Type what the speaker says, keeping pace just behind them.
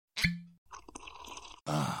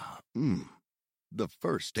The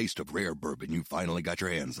first taste of rare bourbon you finally got your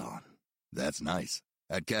hands on. That's nice.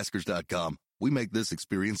 At Caskers.com, we make this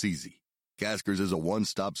experience easy. Caskers is a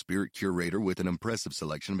one-stop spirit curator with an impressive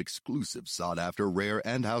selection of exclusive, sought-after, rare,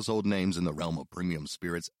 and household names in the realm of premium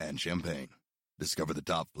spirits and champagne. Discover the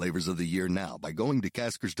top flavors of the year now by going to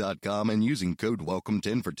Caskers.com and using code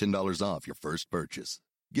WELCOME10 for $10 off your first purchase.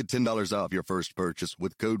 Get $10 off your first purchase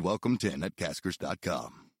with code WELCOME10 at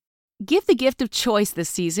Caskers.com. Give the gift of choice this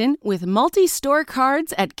season with multi-store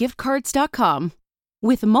cards at giftcards.com.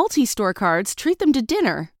 With multi-store cards, treat them to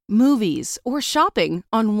dinner, movies, or shopping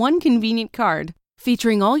on one convenient card.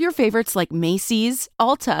 Featuring all your favorites like Macy's,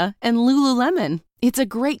 Ulta, and Lululemon. It's a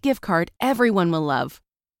great gift card everyone will love.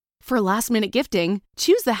 For last-minute gifting,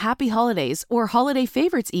 choose the Happy Holidays or Holiday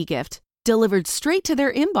Favorites e-gift, delivered straight to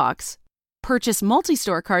their inbox. Purchase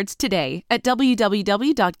multi-store cards today at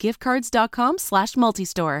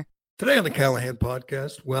www.giftcards.com/multistore. Today on the Callahan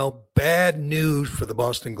Podcast, well, bad news for the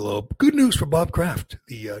Boston Globe. Good news for Bob Kraft.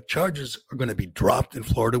 The charges are going to be dropped in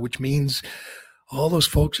Florida, which means all those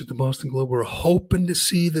folks at the Boston Globe were hoping to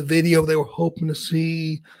see the video. They were hoping to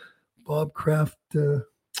see Bob Kraft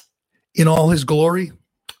in all his glory.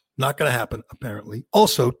 Not going to happen, apparently.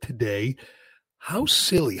 Also today, how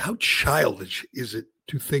silly, how childish is it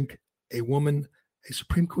to think a woman, a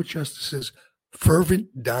Supreme Court justice's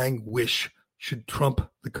fervent dying wish should trump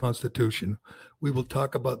the Constitution? We will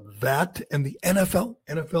talk about that and the NFL.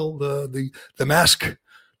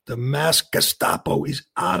 The mask Gestapo is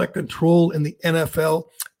out of control in the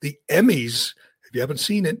NFL. The Emmys, if you haven't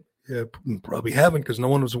seen it, you probably haven't because no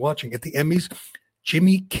one was watching. At the Emmys,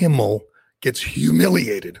 Jimmy Kimmel gets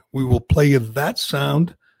humiliated. We will play you that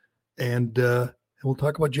sound, and we'll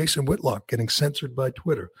talk about Jason Whitlock getting censored by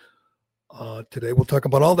Twitter. Today, we'll talk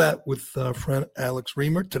about all that with friend Alex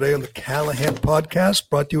Reamer. Today on the Callahan Podcast,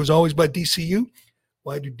 brought to you as always by DCU.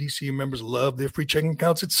 Why do DCU members love their free checking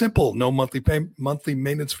accounts? It's simple. No monthly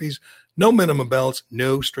maintenance fees, no minimum balance,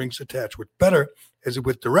 no strings attached. What's better is that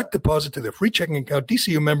with direct deposit to their free checking account,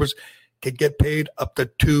 DCU members can get paid up to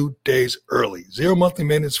 2 days early. Zero monthly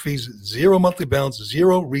maintenance fees, zero monthly balance,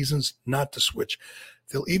 zero reasons not to switch.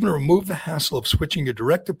 They'll even remove the hassle of switching your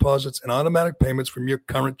direct deposits and automatic payments from your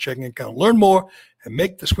current checking account. Learn more and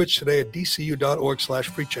make the switch today at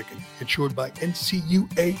dcu.org/free checking. Insured by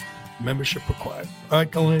NCUA. Membership required. All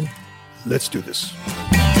right, Colleen, let's do this.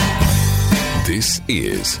 This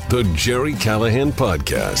is the Jerry Callahan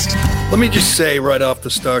Podcast. Let me just say right off the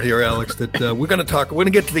start here, Alex, that we're going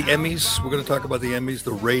to get to the Emmys. We're going to talk about the Emmys,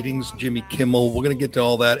 the ratings, Jimmy Kimmel. We're going to get to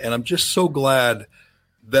all that. And I'm just so glad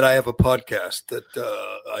that I have a podcast that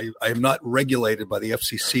I am not regulated by the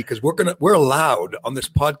FCC, because we're allowed on this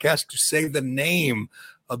podcast to say the name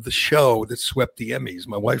of the show that swept the Emmys,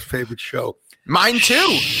 my wife's favorite show. Mine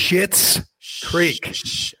too. Schitt's Creek.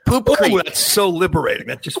 Poop Creek. That's so liberating.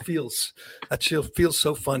 That feels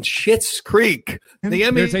so fun. Schitt's Creek. The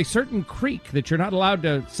Emmy. There's a certain creek that you're not allowed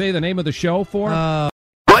to say the name of the show for.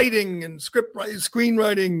 Writing and script writing,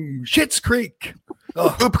 screenwriting. Schitt's Creek.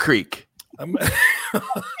 Oh. Poop Creek.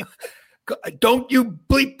 Don't you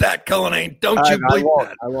bleep that, Cullinane. Don't you bleep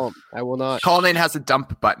that. I won't. I will not. Cullinane has a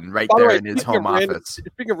dump button right there in his home office.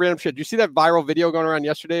 Speaking of random shit, did you see that viral video going around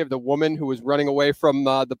yesterday of the woman who was running away from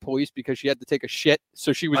the police because she had to take a shit?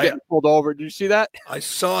 So she was getting pulled over. Did you see that? I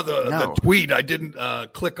saw the tweet. I didn't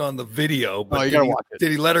click on the video. But you gotta watch it.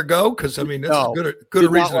 Did he let her go? Because, I mean, that's as good a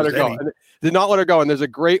reason as any. Did not let her go. And there's a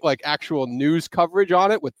great actual news coverage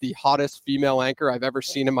on it with the hottest female anchor I've ever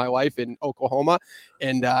seen in my life in Oklahoma.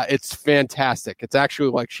 And it's fantastic. It's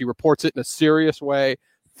actually she reports it in a serious way.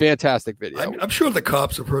 Fantastic video. I'm sure the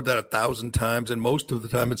cops have heard that 1,000 times, and most of the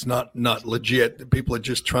time it's not legit. People are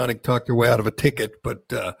just trying to talk their way out of a ticket.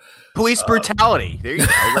 But police brutality. There you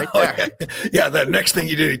go, right there. Yeah, the next thing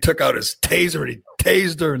he did, he took out his taser and he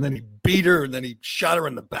tased her, and then he beat her, and then he shot her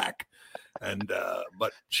in the back. And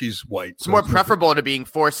but she's white. It's more preferable to being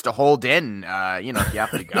forced to hold in. If you have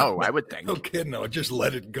to go, I would think. No kidding. No, just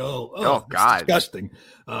let it go. Oh God, disgusting.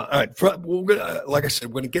 All right, like I said,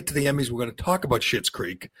 we're going to get to the Emmys. We're going to talk about Schitt's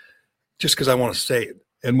Creek, just because I want to say it,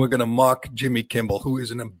 and we're going to mock Jimmy Kimmel, who is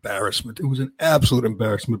an embarrassment. It was an absolute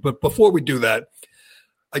embarrassment. But before we do that,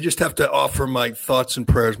 I just have to offer my thoughts and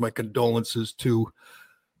prayers, my condolences to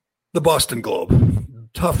the Boston Globe.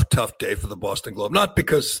 Tough day for the Boston Globe. Not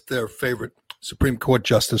because their favorite Supreme Court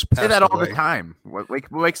justice passed away. Say that all the time. What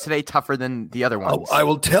makes today tougher than the other ones? I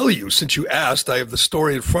will tell you, since you asked, I have the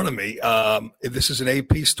story in front of me. This is an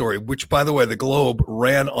AP story, which, by the way, the Globe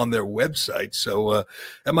ran on their website. So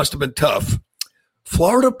that must have been tough.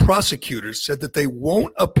 Florida prosecutors said that they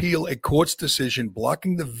won't appeal a court's decision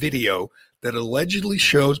blocking the video that allegedly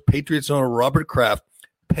shows Patriots owner Robert Kraft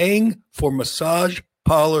paying for massage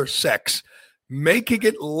parlor sex, making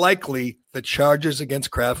it likely the charges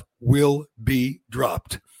against Kraft will be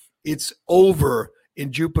dropped. It's over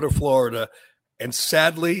in Jupiter, Florida. And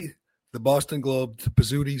sadly, the Boston Globe, the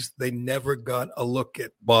Pizzutis, they never got a look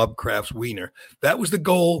at Bob Kraft's wiener. That was the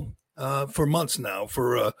goal for months now.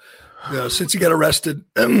 Since he got arrested,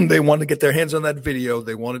 they wanted to get their hands on that video.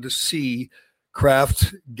 They wanted to see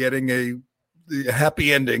Kraft getting a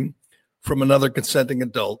happy ending from another consenting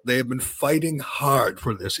adult. They have been fighting hard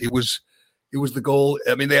for this. It was the goal.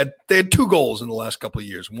 I mean, they had two goals in the last couple of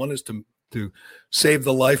years. One is to save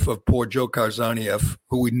the life of poor Joe Karzaniev,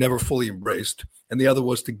 who we never fully embraced. And the other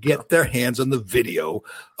was to get their hands on the video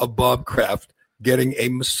of Bob Kraft getting a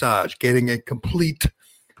massage, getting a complete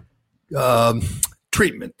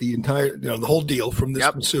treatment, the entire, the whole deal from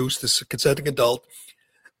this masseuse, this consenting adult.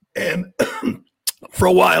 And for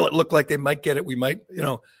a while, it looked like they might get it. We might,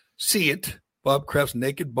 see it. Bob Kraft's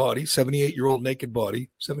naked body, 78-year-old naked body,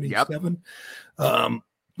 77.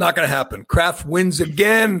 Not going to happen. Kraft wins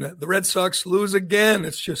again. The Red Sox lose again.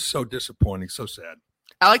 It's just so disappointing, so sad.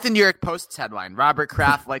 I like the New York Post's headline: Robert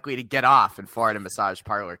Kraft likely to get off in Florida massage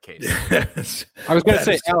parlor case. Yes. I was going to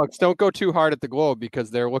say, Alex, don't go too hard at the Globe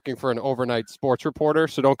because they're looking for an overnight sports reporter.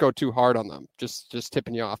 So don't go too hard on them. Just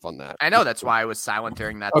tipping you off on that. I know, that's why I was silent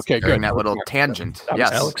during that. That little tangent.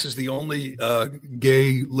 Yes, Alex is the only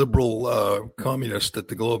gay liberal communist that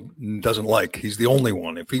the Globe doesn't like. He's the only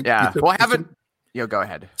one. I haven't. Go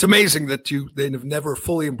ahead. It's amazing that they've never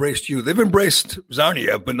fully embraced you. They've embraced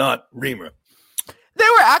Zarniev, but not Reamer. They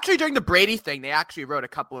were actually, during the Brady thing, they actually wrote a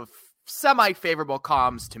couple of semi-favorable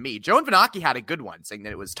columns to me. Joan Vanocchi had a good one saying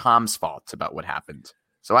that it was Tom's fault about what happened.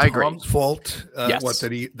 So I agree. Tom's fault? Yes. What,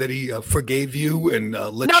 that he forgave you and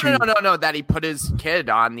let you... No, that he put his kid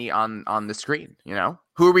on the screen,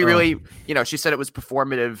 Who are we really... she said it was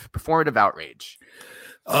performative outrage.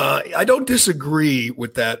 I don't disagree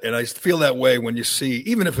with that, and I feel that way when you see,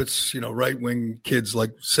 even if it's, right-wing kids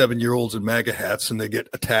like 7-year-olds in MAGA hats and they get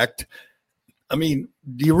attacked. I mean,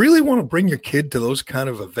 do you really want to bring your kid to those kind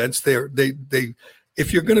of events?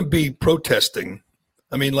 If you're going to be protesting,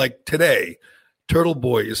 I mean, like today, Turtle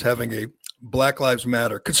Boy is having a Black Lives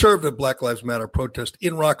Matter, conservative Black Lives Matter protest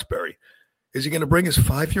in Roxbury. Is he going to bring his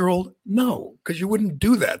 5-year-old? No, because you wouldn't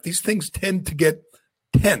do that. These things tend to get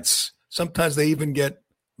tense. Sometimes they even get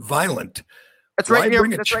violent. That's right near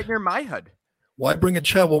my hood. Why bring a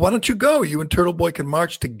child? Well, why don't you go? You and Turtle Boy can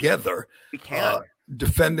march together. We can.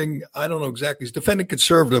 Defending, I don't know exactly. He's defending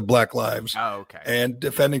conservative Black lives. Oh, okay. And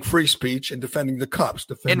defending free speech and defending the cops.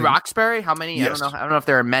 In Roxbury? How many? Yes. I don't know if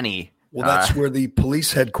there are many. Well, that's where the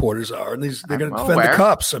police headquarters are, and they're going to defend the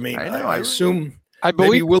cops. I mean, I assume. I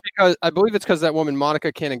believe it's because that woman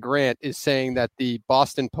Monica Cannon Grant is saying that the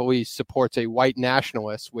Boston police supports a white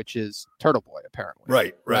nationalist, which is Turtle Boy, apparently.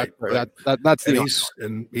 Right. That's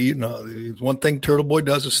the one thing Turtle Boy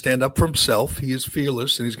does is stand up for himself. He is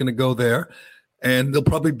fearless, and he's going to go there, and there'll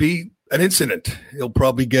probably be an incident. He'll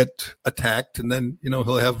probably get attacked, and then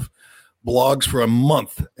he'll have blogs for a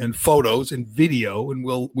month and photos and video, and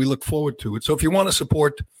we look forward to it. So if you want to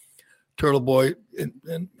support Turtle Boy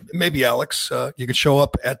and maybe Alex, you can show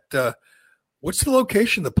up at what's the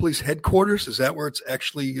location? The police headquarters? Is that where it's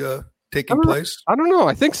actually taking place? I don't know.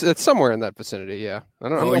 I think it's somewhere in that vicinity. Yeah, I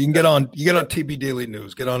don't know. You can get on TB Daily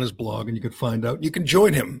News, get on his blog, and you can find out. You can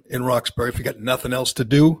join him in Roxbury if you got nothing else to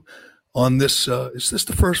do. On this, is this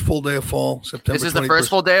the first full day of fall? September. This is the first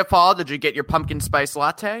full day of fall. Did you get your pumpkin spice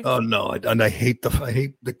latte? Oh no, I hate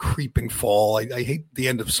the creeping fall. I hate the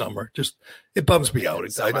end of summer. Just it bums me out.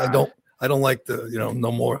 I don't like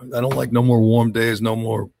no more. I don't like no more warm days, no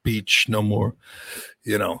more beach, no more,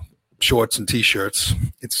 shorts and t-shirts.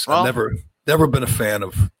 I've never been a fan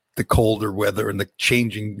of the colder weather and the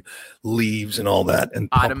changing leaves and all that. And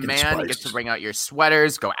autumn man, you get to bring out your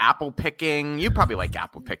sweaters, go apple picking. You probably like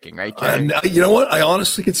apple picking, right? You know what? I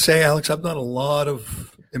honestly could say, Alex, I've done a lot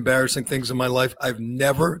of embarrassing things in my life. I've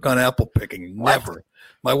never gone apple picking. Never.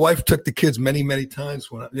 My wife took the kids many, many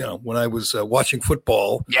times when I was watching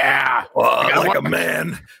football. Yeah, like a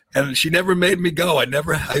man, and she never made me go.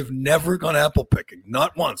 I've never gone apple picking,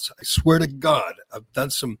 not once. I swear to God, I've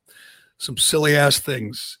done some silly ass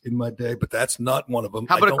things in my day, but that's not one of them.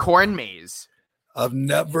 How about a corn maze? I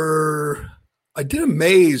did a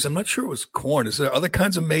maze. I'm not sure it was corn. Is there other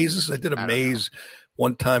kinds of mazes? I did a maze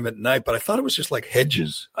one time at night, but I thought it was just like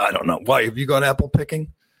hedges. I don't know. Why? Have you gone apple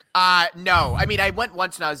picking? No. I mean, I went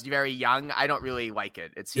once when I was very young. I don't really like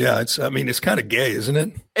it. It's kind of gay, isn't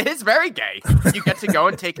it? It is very gay. You get to go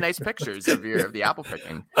and take nice pictures of the apple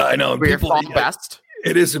picking. I know. For your fall best.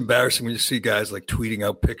 It is embarrassing when you see guys like tweeting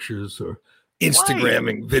out pictures or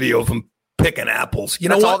Instagramming video of them picking apples. You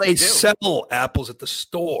That's know all what? they They do. sell apples at the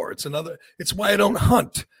store. It's why I don't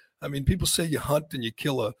hunt. I mean, people say you hunt and you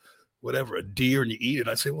kill a deer and you eat it.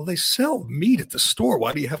 I say, well, they sell meat at the store.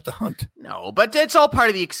 Why do you have to hunt? No, but it's all part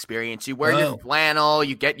of the experience. You wear your flannel,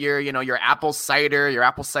 you get your apple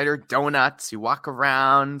cider donuts, you walk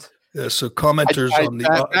around. Yeah, so commenters on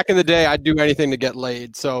the back in the day, I'd do anything to get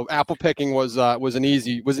laid. So apple picking was an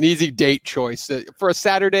easy date choice for a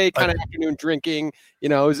Saturday kind of afternoon drinking. It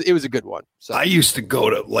was a good one. So I used to go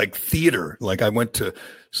to like theater. Like I went to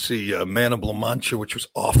see Man of La Mancha, which was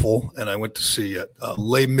awful, and I went to see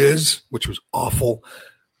Les Mis, which was awful.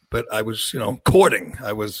 But I was, courting.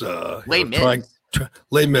 I was Les Mis.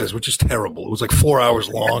 Les Mis, which is terrible. It was like 4 hours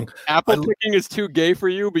long. Apple picking is too gay for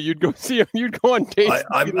you, but you'd go on dates.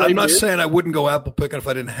 I'm not saying I wouldn't go apple picking if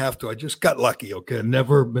I didn't have to. I just got lucky. Okay, I've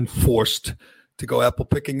never been forced to go apple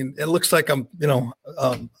picking, and it looks like I'm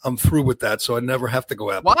through with that, so I never have to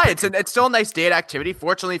go apple. Why? Picking. It's still a nice date activity.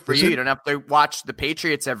 Fortunately for you, you don't have to watch the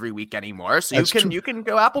Patriots every week anymore, so you can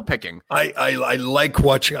go apple picking. I like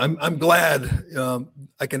watching. I'm glad.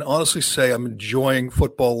 I can honestly say I'm enjoying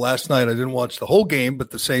football. Last night I didn't watch the whole game, but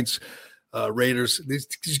the Saints Raiders.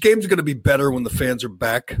 These games are going to be better when the fans are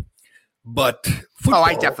back. But football,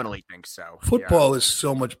 I definitely think so. Football is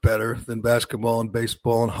so much better than basketball and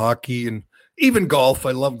baseball and hockey and even golf.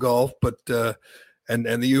 I love golf, but and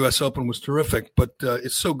the U.S. Open was terrific. But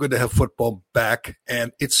it's so good to have football back,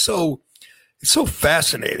 and it's so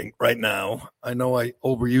fascinating right now. I know I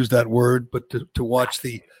overused that word, but to watch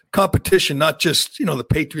the competition, not just the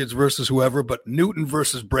Patriots versus whoever, but Newton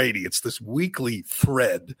versus Brady. It's this weekly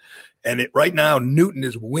thread, and right now Newton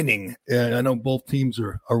is winning. And I know both teams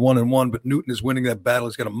are 1-1, but Newton is winning that battle.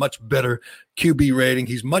 He's got a much better QB rating.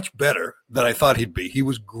 He's much better than I thought he'd be. He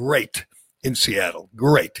was great in Seattle.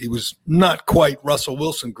 Great. He was not quite Russell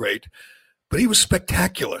Wilson great, but he was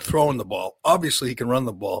spectacular throwing the ball. Obviously, he can run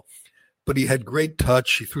the ball, but he had great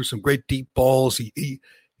touch. He threw some great deep balls. He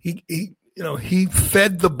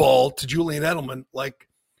fed the ball to Julian Edelman like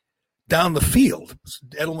down the field.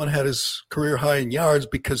 Edelman had his career high in yards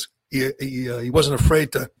because he wasn't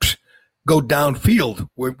afraid to go downfield.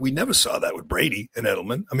 We never saw that with Brady and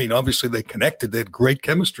Edelman. I mean, obviously they connected. They had great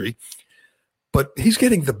chemistry. But he's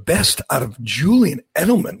getting the best out of Julian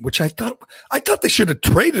Edelman, which I thought they should have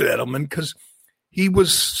traded Edelman because he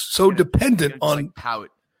was so dependent on like pout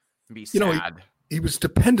and be sad. He was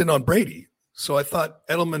dependent on Brady. So I thought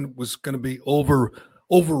Edelman was going to be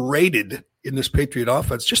overrated in this Patriot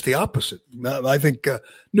offense. Just the opposite. I think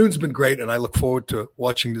Newton's been great, and I look forward to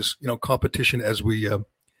watching this competition as we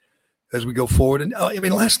go forward. And I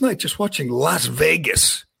mean, last night just watching Las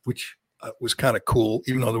Vegas, which was kind of cool,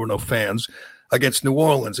 even though there were no fans, against New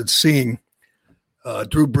Orleans, and seeing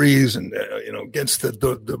Drew Brees and against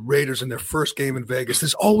the Raiders in their first game in Vegas.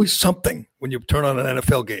 There's always something when you turn on an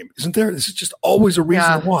NFL game, isn't there? This is just always a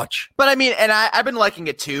reason to watch. But I mean, and I've been liking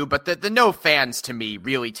it too, but the no fans to me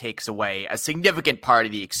really takes away a significant part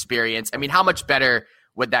of the experience. I mean, how much better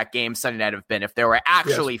would that game Sunday night have been if there were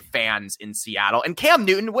actually fans in Seattle? And Cam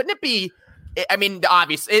Newton, wouldn't it be, I mean,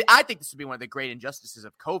 obviously, I think this would be one of the great injustices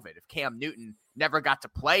of COVID if Cam Newton never got to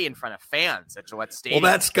play in front of fans at Gillette Stadium.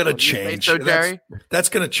 Well, that's going to change. That's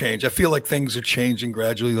going to change. I feel like things are changing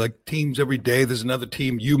gradually. Like teams every day. There's another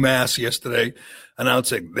team, UMass, yesterday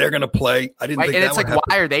announcing they're going to play. I didn't think that would happen.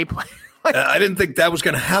 Why are they playing? I didn't think that was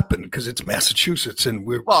going to happen because it's Massachusetts and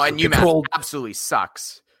we're UMass absolutely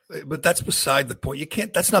sucks. But that's beside the point. You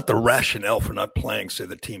can't. That's not the rationale for not playing. Say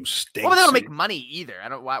the team stinks. Well, they don't make money either. I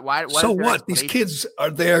don't. Why? So what? These kids are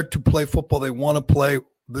there to play football. They want to play.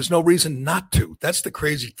 There's no reason not to. That's the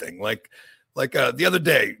crazy thing. Like the other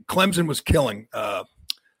day, Clemson was killing the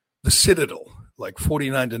Citadel like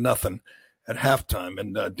 49-0 at halftime,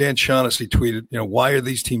 and Dan Shaughnessy tweeted, why are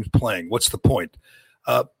these teams playing? What's the point?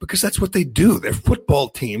 Because that's what they do. They're football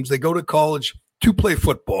teams. They go to college to play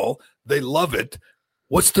football. They love it.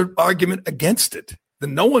 What's the argument against it?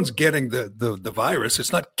 Then no one's getting the virus.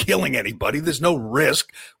 It's not killing anybody. There's no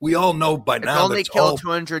risk. We all know by now. It only killed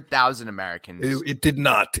 200,000 Americans. It did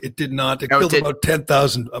not. It did not. It killed about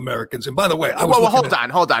 10,000 Americans. And by the way, hold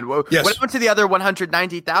on. Yes. What happened to the other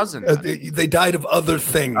 190,000? They died of other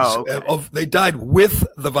things. Oh, okay. They died with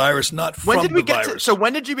the virus, not from the virus. So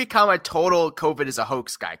when did you become a total COVID is a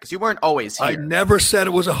hoax guy? Because you weren't always here. I never said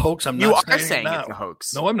it was a hoax. You are saying it's a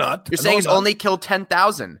hoax. No, I'm not. You're saying it's only killed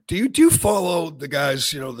 10,000. Do you follow the guys?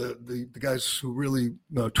 The guys who really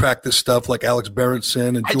track this stuff, like Alex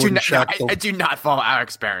Berenson and Jordan Schachtel. I do not follow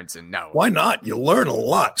Alex Berenson. No. Why not? You learn a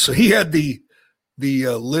lot. So he had the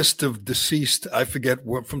list of deceased. I forget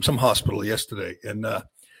from some hospital yesterday, and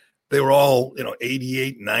they were all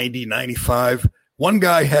 88, 90, 95. One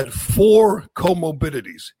guy had 4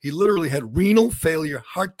 comorbidities. He literally had renal failure,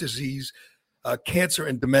 heart disease, cancer,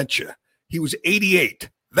 and dementia. He was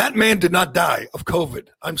 88. That man did not die of COVID.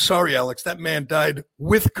 I'm sorry, Alex. That man died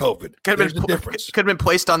with COVID. There's a difference. Could have been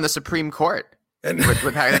placed on the Supreme Court and with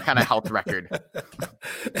that kind of health record.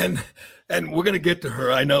 And we're going to get to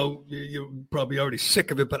her. I know you're probably already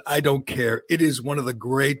sick of it, but I don't care. It is one of the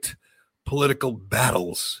great political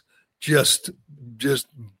battles, just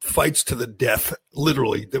fights to the death,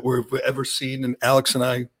 literally, that we've ever seen. And Alex and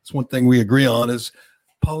I, it's one thing we agree on is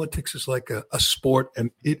politics is like a sport, and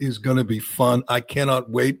it is going to be fun. I cannot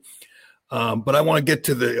wait. But I want to get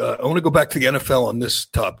to I want to go back to the NFL on this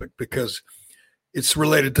topic because it's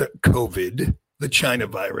related to COVID, the China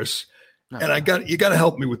virus. And you got to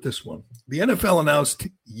help me with this one. The NFL announced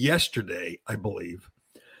yesterday, I believe,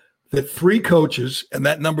 that 3 coaches, and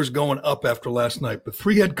that number's going up after last night, but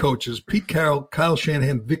 3 head coaches, Pete Carroll, Kyle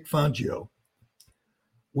Shanahan, Vic Fangio,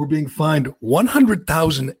 were being fined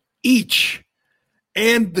 $100,000 each.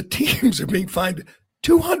 And the teams are being fined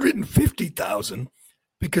 $250,000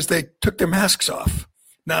 because they took their masks off.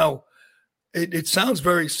 Now, it sounds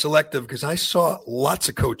very selective because I saw lots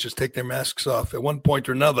of coaches take their masks off at one point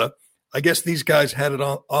or another. I guess these guys had it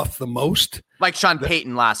off the most. Like Sean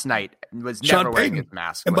Payton last night was never wearing his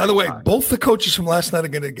mask. And by the way, both the coaches from last night are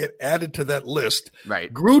going to get added to that list.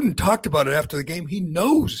 Right. Gruden talked about it after the game. He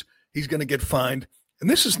knows he's going to get fined. And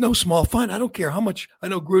this is no small fine. I don't care how much. I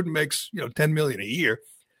know Gruden makes, $10 million a year,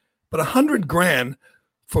 but $100,000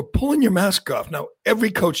 for pulling your mask off. Now,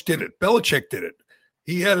 every coach did it. Belichick did it.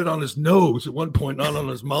 He had it on his nose at one point, not on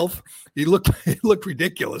his mouth. He looked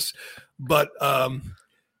ridiculous. But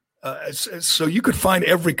so you could find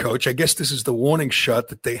every coach. I guess this is the warning shot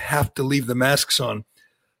that they have to leave the masks on.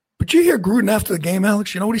 But you hear Gruden after the game,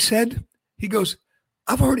 Alex, you know what he said? He goes,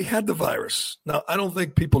 I've already had the virus. Now, I don't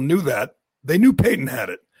think people knew that. They knew Peyton had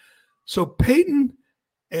it. So Peyton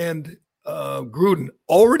and Gruden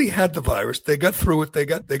already had the virus. They got through it. They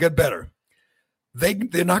got better.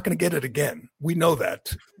 They're not going to get it again. We know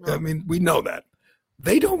that. I mean, we know that.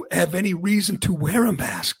 They don't have any reason to wear a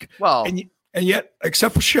mask. Well, and yet,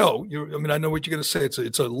 except for show, I know what you're going to say.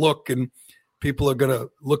 It's a look, and people are going to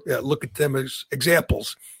look at them as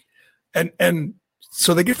examples. And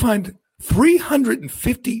so they get fined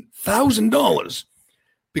 $350,000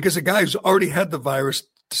 because a guy who's already had the virus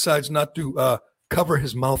decides not to cover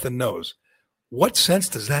his mouth and nose. What sense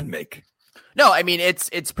does that make? No, I mean, it's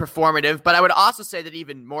performative, but I would also say that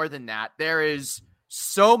even more than that, there's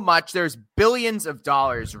billions of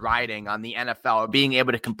dollars riding on the NFL being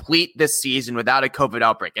able to complete this season without a COVID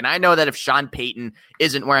outbreak. And I know that if Sean Payton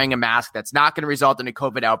isn't wearing a mask, that's not going to result in a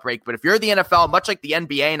COVID outbreak. But if you're the NFL, much like the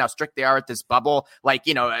NBA and how strict they are with this bubble, like,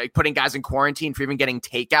 putting guys in quarantine for even getting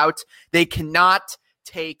takeout, they cannot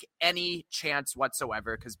take any chance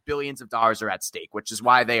whatsoever because billions of dollars are at stake, which is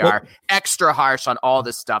why they are extra harsh on all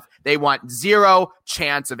this stuff. They want zero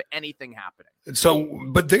chance of anything happening. So,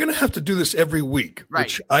 but they're going to have to do this every week, right?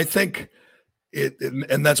 Which I think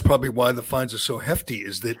and that's probably why the fines are so hefty,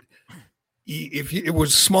 is that if it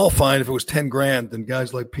was a small fine, if it was $10,000, then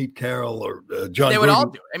guys like Pete Carroll or John, they would all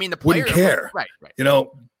do it. I mean, the players wouldn't care, right?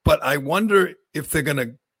 But I wonder if they're going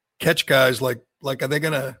to catch guys like are they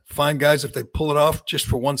going to find guys if they pull it off just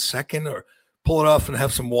for 1 second or pull it off and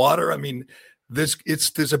have some water? I mean, there's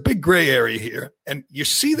a big gray area here, and you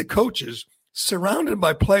see the coaches surrounded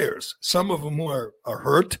by players, some of them who are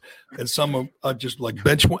hurt and some are just like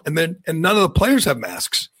bench one, and none of the players have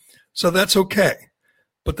masks. So that's okay.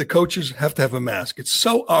 But the coaches have to have a mask. It's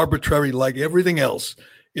so arbitrary, like everything else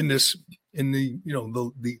in the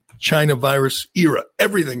China virus era.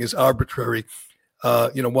 Everything is arbitrary.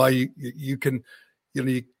 Why you can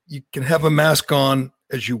have a mask on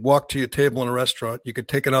as you walk to your table in a restaurant. You can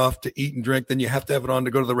take it off to eat and drink. Then you have to have it on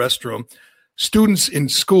to go to the restroom. Students in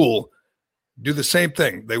school do the same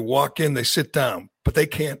thing. They walk in, they sit down, but they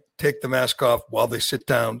can't take the mask off while they sit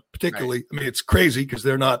down. Particularly, right. I mean, it's crazy because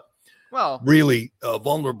they're not really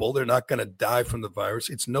vulnerable. They're not going to die from the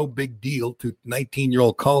virus. It's no big deal to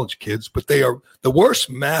 19-year-old college kids, but they are the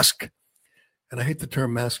worst mask. And I hate the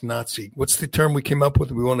term mask Nazi. What's the term we came up with?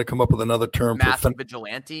 We want to come up with another term. Mask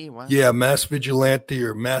vigilante? What? Yeah, mask vigilante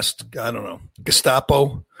or mask, I don't know,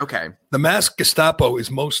 Gestapo. Okay. The mask Gestapo is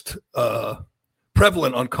most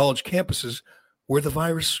prevalent on college campuses where the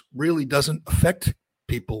virus really doesn't affect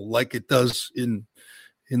people like it does in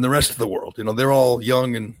the rest of the world. They're all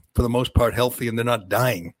young and for the most part healthy, and they're not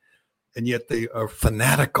dying. And yet they are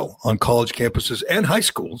fanatical on college campuses and high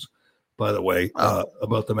schools, by the way,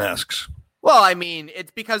 about the masks. Well, I mean, it's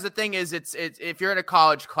because the thing is, it's if you're in a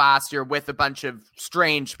college class, you're with a bunch of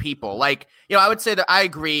strange people. Like, I would say that I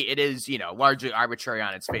agree. It is, largely arbitrary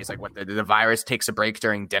on its face. Like, what the virus takes a break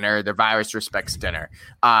during dinner. The virus respects dinner,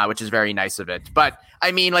 which is very nice of it. But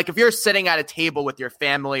I mean, like, if you're sitting at a table with your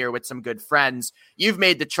family or with some good friends, you've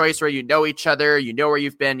made the choice where you know each other, you know where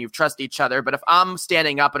you've been, you trust each other. But if I'm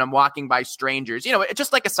standing up and I'm walking by strangers, it's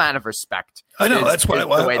just like a sign of respect. I know that's what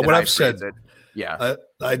I've said. It. Yeah,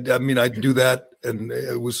 I mean, I do that, and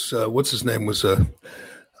it was what's his name was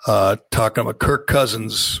talking about Kirk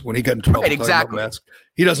Cousins when he got in trouble. Right, exactly. Mask.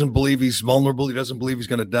 He doesn't believe he's vulnerable. He doesn't believe he's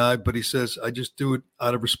going to die, but he says, "I just do it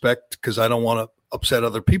out of respect because I don't want to upset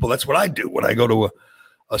other people." That's what I do when I go to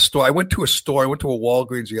a store. I went to a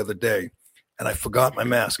Walgreens the other day, and I forgot my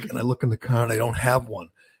mask, and I look in the car and I don't have one.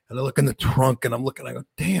 And I look in the trunk and I go,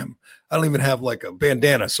 damn, I don't even have like a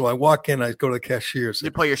bandana. So I walk in, I go to the cashier. Did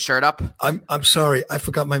you pull your shirt up? I'm sorry, I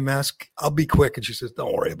forgot my mask. I'll be quick. And she says,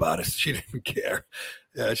 don't worry about it. She didn't care.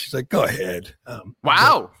 Yeah, she's like, go ahead.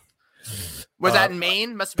 Wow. Was that in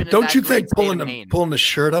Maine? Must have been. Don't you think pulling the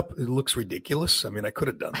shirt up, it looks ridiculous? I mean, I could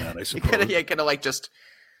have done that, I suppose. You could have like just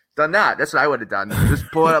done that. That's what I would have done. Just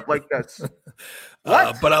pull it up like this.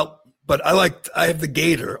 What? But I have the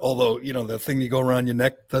gaiter, although, the thing you go around your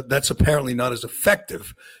neck, that's apparently not as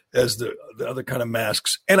effective as the other kind of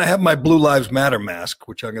masks. And I have my Blue Lives Matter mask,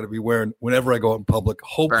 which I'm going to be wearing whenever I go out in public,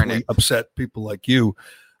 hopefully upset people like you.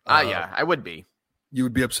 Yeah, I would be. You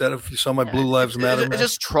would be upset if you saw my Blue Lives Matter mask? It's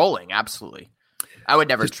just trolling, absolutely. I would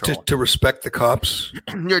never troll. To respect the cops?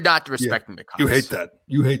 You're not respecting the cops. You hate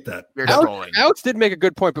that. You're trolling. Alex did make a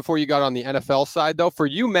good point before you got on the NFL side, though. For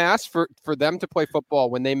UMass, for them to play football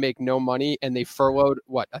when they make no money and they furloughed,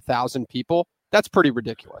 1,000 people, that's pretty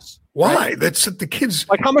ridiculous. Why? Right? That's the kids.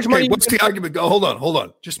 Like, how much money? What's the argument? Go. Hold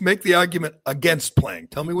on. Just make the argument against playing.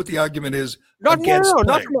 Tell me what the argument is against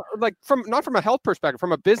playing. Not from a health perspective.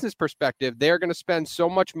 From a business perspective, they're going to spend so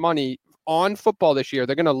much money on football this year.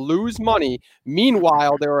 They're going to lose money.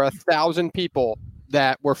 Meanwhile, there are 1,000 people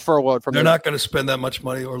that were furloughed from. They're not going to spend that much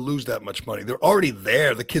money or lose that much money. They're already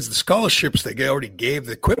there. The kids, the scholarships they already gave,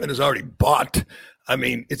 the equipment is already bought. I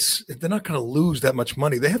mean, they're not going to lose that much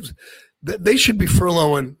money. They should be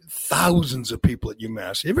furloughing thousands of people at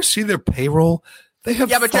UMass. You ever see their payroll? They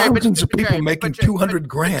have thousands of people making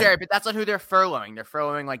 $200,000. Jerry, but that's not who they're furloughing. They're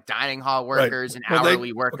furloughing like dining hall workers and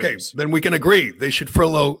hourly workers. Okay, then we can agree. They should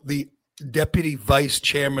furlough the deputy vice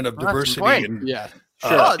chairman of diversity and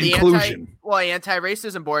inclusion.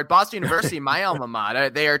 Anti-racism board, Boston University, my alma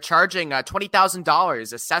mater, they are charging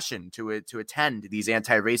 $20,000 a session to attend these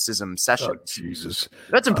anti-racism sessions. Oh, Jesus,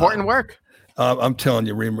 that's important work. I'm telling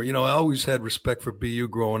you, Reamer, I always had respect for BU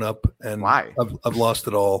growing up, and why? I've lost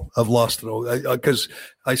it all. Because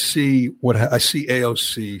I see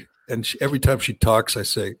AOC, and every time she talks, I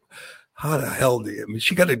say, how the hell do you? I mean,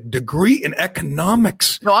 she got a degree in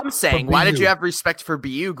economics. No, I'm saying, why did you have respect for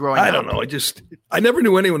BU growing up? I don't know. I never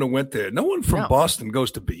knew anyone who went there. No one from Boston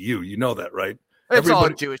goes to BU. You know that, right? It's all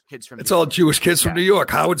Jewish kids from. It's all Jewish kids from New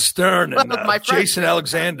York. Howard Stern and Jason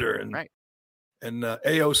Alexander and. Right. And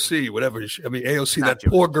AOC, whatever. AOC, Not that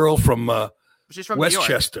poor girl from she's from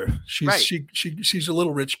Westchester. She's a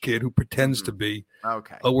little rich kid who pretends to be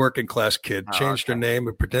a working class kid. Changed her name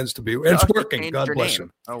and pretends to be. And it's working. God bless her.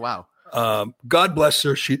 Oh wow. God bless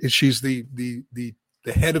her. She's the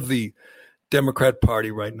head of the Democrat Party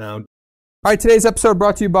right now. All right, today's episode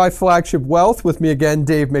brought to you by Flagship Wealth. With me again,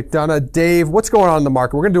 Dave McDonough. Dave, what's going on in the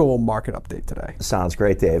market? We're going to do a little market update today. Sounds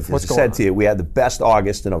great, Dave. As I said to you, we had the best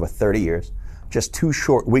August in over 30 years. Just 2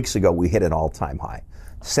 short weeks ago, we hit an all-time high.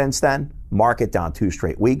 Since then, market down 2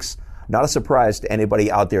 straight weeks. Not a surprise to anybody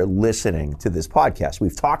out there listening to this podcast.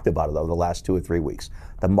 We've talked about it over the last 2 or 3 weeks.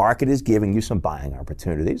 The market is giving you some buying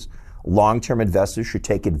opportunities. Long-term investors should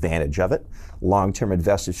take advantage of it. Long-term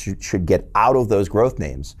investors should get out of those growth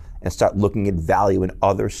names and start looking at value in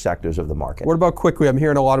other sectors of the market. What about quickly? I'm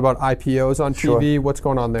hearing a lot about IPOs on TV. What's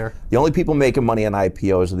going on there? The only people making money on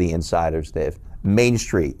IPOs are the insiders, Dave. Main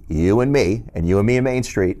Street, you and me and Main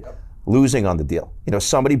Street, losing on the deal.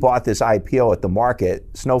 Somebody bought this IPO at the market,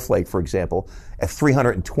 Snowflake, for example, at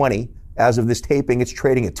 320. As of this taping, it's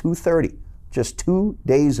trading at 230, just 2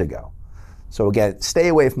 days ago. So again, stay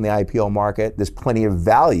away from the IPO market. There's plenty of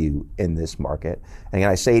value in this market. And again,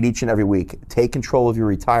 I say it each and every week, take control of your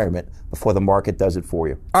retirement before the market does it for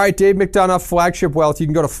you. All right, Dave McDonough, Flagship Wealth. You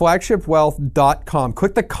can go to flagshipwealth.com.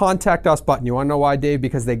 Click the Contact Us button. You want to know why, Dave?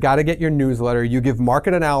 Because they got to get your newsletter. You give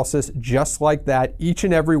market analysis just like that each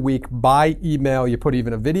and every week by email. You put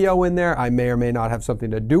even a video in there. I may or may not have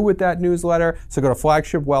something to do with that newsletter. So go to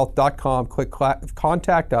flagshipwealth.com, click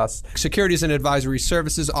Contact Us. Securities and advisory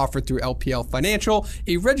services offered through LPL Wealth Financial,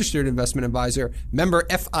 a registered investment advisor, member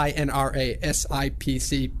FINRA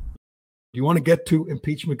SIPC. You want to get to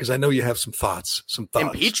impeachment? Because I know you have some thoughts.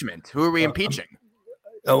 Impeachment? Who are we impeaching?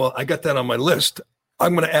 Well, I got that on my list.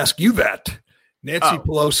 I'm going to ask you that. Nancy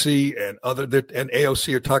Pelosi and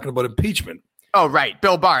AOC are talking about impeachment. Oh, right.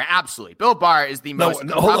 Bill Barr. Absolutely. Bill Barr is the most.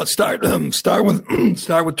 No, hold on. Start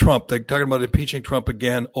with Trump. They're talking about impeaching Trump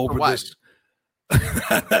again over this.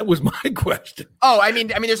 That was my question. Oh, I mean,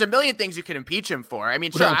 there's a million things you could impeach him for. I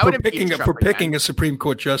mean, sure, I would impeach Trump for picking a Supreme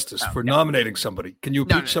Court justice, for nominating somebody. Can you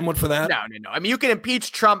impeach someone for that? No. I mean, you can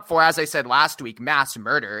impeach Trump for, as I said last week, mass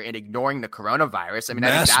murder and ignoring the coronavirus. I mean,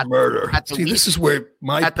 mass murder. This is where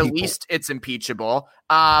the least it's impeachable.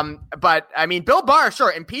 But I mean, Bill Barr,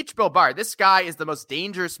 sure, impeach Bill Barr. This guy is the most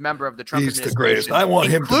dangerous member of the Trump administration. He's the greatest. I want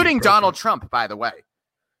him, including Donald Trump, by the way.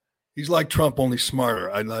 He's like Trump, only smarter.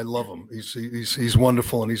 I love him. He's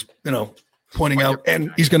wonderful, and he's pointing out,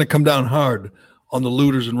 and he's going to come down hard on the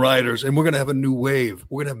looters and rioters, and we're going to have a new wave.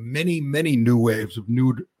 We're going to have many new waves of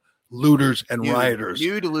nude looters and rioters.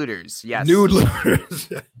 Nude looters, yes. Nude looters.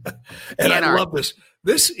 And I love this.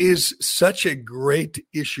 This is such a great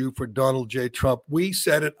issue for Donald J. Trump. We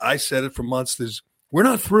said it. I said it for months. We're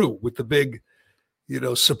not through with the big,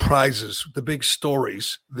 surprises, the big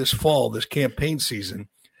stories this fall, this campaign season.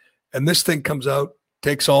 And this thing comes out,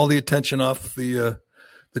 takes all the attention off the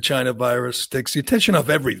China virus, takes the attention off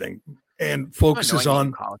everything, and focuses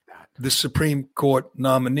on the Supreme Court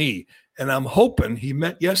nominee. And I'm hoping he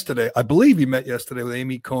met yesterday. I believe he met yesterday with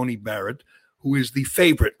Amy Coney Barrett, who is the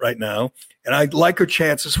favorite right now. And I like her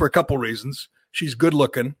chances for a couple reasons. She's good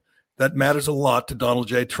looking. That matters a lot to Donald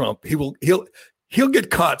J. Trump. He'll get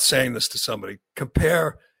caught saying this to somebody.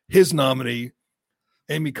 Compare his nominee,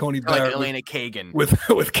 Amy Coney Barrett, like Elena Kagan, with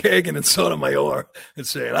Kagan and Sotomayor, and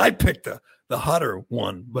saying I picked the hotter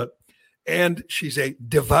one, and she's a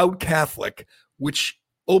devout Catholic, which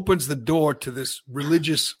opens the door to this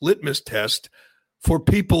religious litmus test for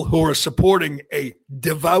people who are supporting a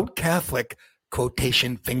devout Catholic,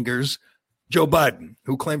 quotation fingers, Joe Biden,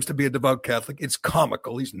 who claims to be a devout Catholic. It's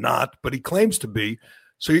comical. He's not, but he claims to be.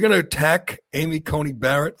 So you're going to attack Amy Coney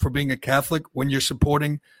Barrett for being a Catholic when you're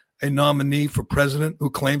supporting a nominee for president who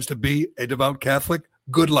claims to be a devout Catholic?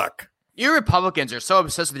 Good luck. You Republicans are so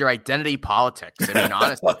obsessed with your identity politics. I mean,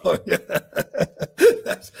 honestly.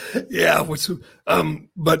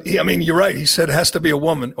 But you're right. He said it has to be a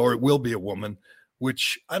woman, or it will be a woman,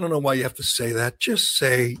 which I don't know why you have to say that. Just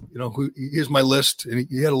say, here's my list. And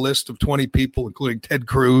he had a list of 20 people, including Ted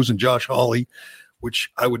Cruz and Josh Hawley,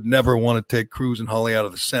 which I would never want to take Cruz and Hawley out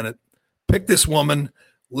of the Senate. Pick this woman.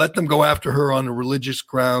 Let them go after her on religious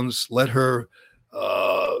grounds. Let her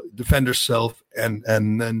defend herself, and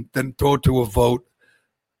then throw it to a vote.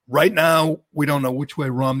 Right now, we don't know which way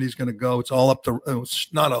Romney's going to go. It's all up to.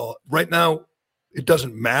 It's not all. Right now, it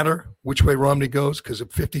doesn't matter which way Romney goes, because a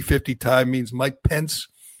 50-50 tie means Mike Pence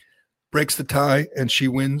breaks the tie and she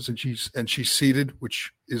wins, and she's seated,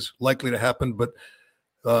 which is likely to happen. But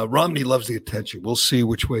Romney loves the attention. We'll see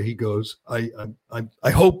which way he goes. I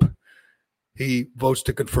hope he votes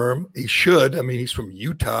to confirm. He should. I mean, he's from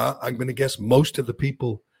Utah. I'm going to guess most of the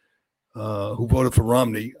people who voted for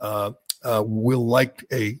Romney will like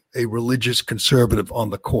a religious conservative on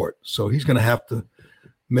the court. So he's going to have to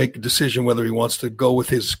make a decision whether he wants to go with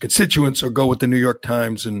his constituents or go with the New York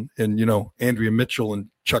Times and Andrea Mitchell and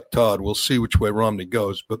Chuck Todd. We'll see which way Romney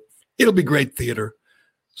goes, but it'll be great theater.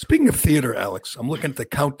 Speaking of theater, Alex, I'm looking at the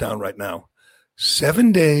countdown right now.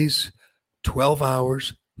 7 days, 12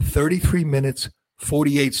 hours, 33 minutes,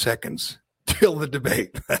 48 seconds till the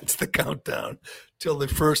debate. That's the countdown till the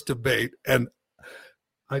first debate. And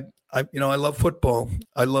I love football.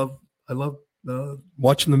 I love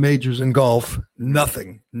watching the majors in golf.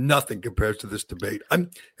 Nothing compares to this debate. Am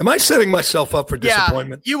I setting myself up for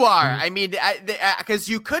disappointment? Yeah, you are. I mean, because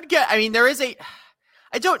you could get. I mean, there is a.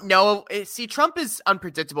 I don't know. See, Trump is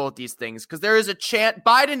unpredictable with these things because there is a chance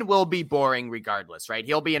Biden will be boring regardless, right?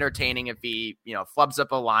 He'll be entertaining if he, flubs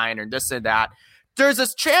up a line or this and that. There's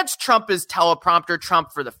a chance Trump is teleprompter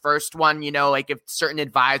Trump for the first one, like if certain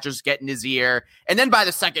advisors get in his ear, and then by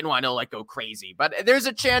the second one, he'll go crazy. But there's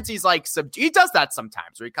a chance he's he does that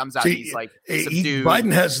sometimes where he comes out, he's subdued.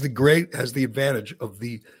 Biden has the advantage of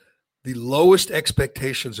the lowest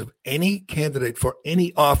expectations of any candidate for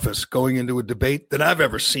any office going into a debate that I've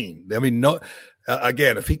ever seen. I mean,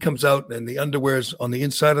 again, if he comes out and the underwear's on the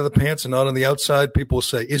inside of the pants and not on the outside, people will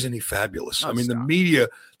say, "Isn't he fabulous?" I mean, the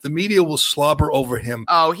media will slobber over him.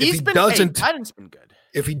 Oh, Biden's been good.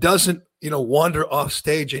 If he doesn't, wander off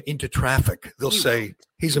stage and into traffic, they'll say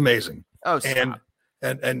he's amazing. Oh, stop.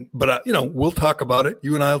 But we'll talk about it.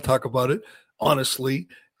 You and I will talk about it honestly.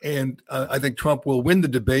 And I think Trump will win the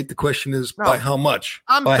debate. The question is by how much?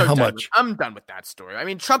 I'm done with that story. I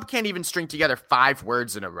mean, Trump can't even string together 5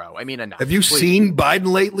 words in a row. I mean, enough. Have you seen Biden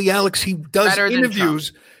lately, Alex? He does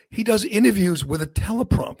interviews. He does interviews with a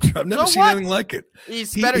teleprompter. I've never seen anything like it. He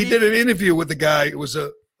did an interview with a guy. It was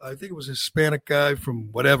I think it was a Hispanic guy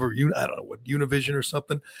from whatever, I don't know what, Univision or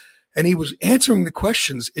something. And he was answering the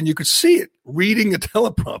questions, and you could see it reading a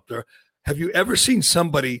teleprompter. Have you ever seen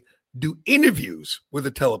somebody do interviews with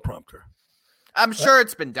a teleprompter? I'm sure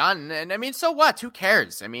it's been done. And I mean, so what? Who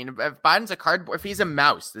cares? I mean, if Biden's a cardboard, if he's a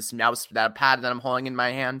mouse, this mouse, that pad that I'm holding in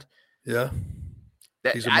my hand. Yeah.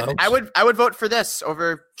 I would vote for this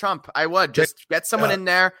over Trump. I would just get someone in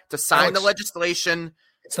there to sign Alex, the legislation.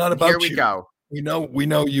 It's not about here we go. We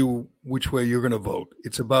know you which way you're going to vote.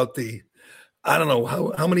 It's about I don't know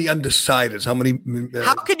how many undecideds, how many.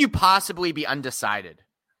 How could you possibly be undecided?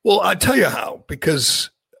 Well, I'll tell you how, because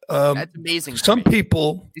that's amazing. These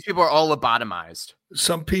people are all lobotomized.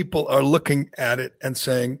 Some people are looking at it and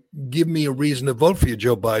saying, give me a reason to vote for you,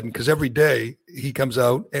 Joe Biden, because every day he comes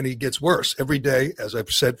out and he gets worse. Every day, as I've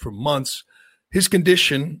said for months, his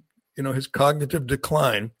condition, his cognitive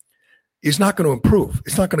decline is not going to improve.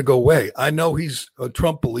 It's not going to go away. I know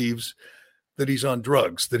Trump believes that he's on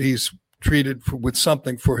drugs, that he's treated with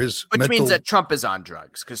something for his Which mental. Means that Trump is on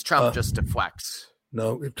drugs because Trump just deflects.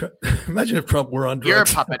 No, imagine if Trump were on drugs. You're a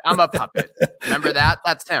puppet. I'm a puppet. Remember that?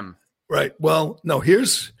 That's him. Right. Well, no,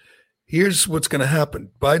 here's what's going to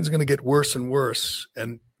happen. Biden's going to get worse and worse.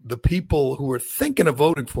 And the people who are thinking of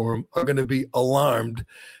voting for him are going to be alarmed.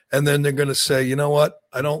 And then they're going to say, you know what?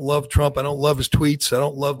 I don't love Trump. I don't love his tweets. I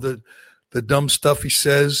don't love the dumb stuff he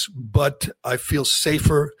says, but I feel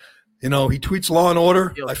safer. He tweets law and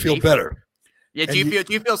order. I feel better. Yeah. Do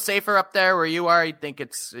you feel safer up there where you are? You think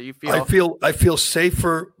I feel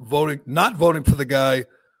safer not voting for the guy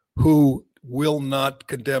who will not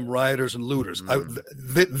condemn rioters and looters.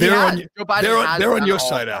 They're on your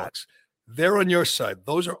side, Alex. They're on your side.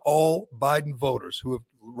 Those are all Biden voters who have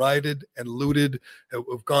rioted and looted,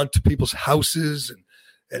 have gone to people's houses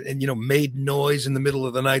and made noise in the middle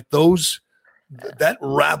of the night. That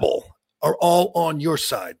rabble are all on your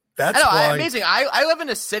side. That's why amazing. I live in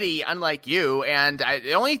a city unlike you, and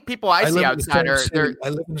the only people I see outside are. I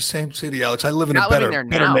live in the same city, Alex. I live in a better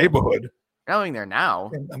neighborhood. You're living there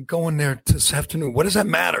now. I'm going there this afternoon. What does that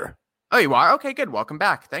matter? Oh, you are? Okay, good. Welcome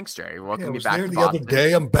back. Thanks, Jerry. Welcome you back to the Boston. Other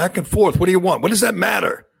day. I'm back and forth. What do you want? What does that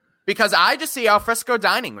matter? Because I just see al fresco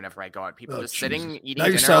dining whenever I go out. People just sitting, eating now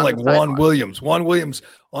you dinner sound like Juan sidewalk. Williams. Juan Williams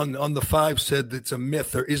on the 5 said it's a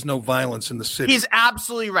myth. There is no violence in the city. He's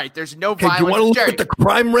absolutely right. There's no violence. Do you want to look at the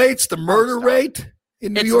crime rates, the murder rate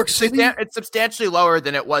in New York City? It's substantially lower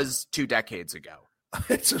than it was 2 decades ago.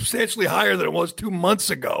 It's substantially higher than it was 2 months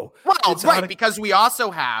ago. Well, right, because we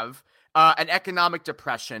also have an economic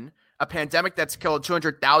depression, a pandemic that's killed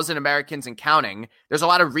 200,000 Americans and counting. There's a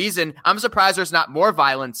lot of reason. I'm surprised there's not more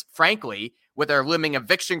violence, frankly, with our looming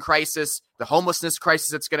eviction crisis, the homelessness crisis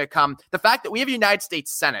that's going to come. The fact that we have a United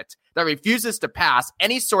States Senate that refuses to pass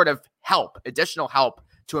any sort of additional help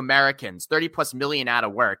to Americans, 30 plus million out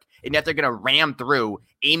of work, and yet they're going to ram through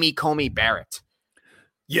Amy Comey Barrett.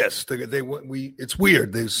 Yes, it's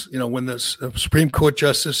weird. There's, when the Supreme Court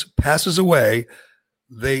justice passes away,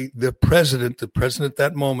 the president at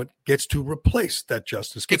that moment gets to replace that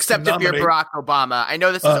justice. Except if you're Barack Obama. I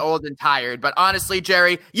know this is old and tired, but honestly,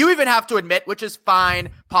 Jerry, you even have to admit, which is fine,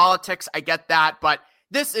 politics, I get that, but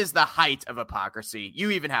this is the height of hypocrisy.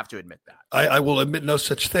 You even have to admit that. I will admit no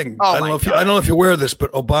such thing. Oh, I don't know if you're aware of this,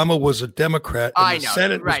 but Obama was a Democrat, and the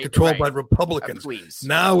Senate was controlled by Republicans. Please.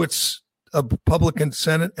 Now it's a Republican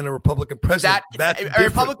Senate and a Republican president. That's a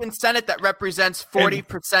Republican Senate that represents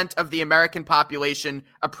 40% of the American population,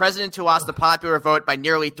 a president who lost the popular vote by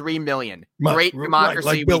nearly 3 million. Great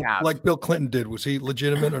democracy we have. Like Bill Clinton did. Was he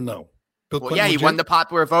legitimate or no? He won the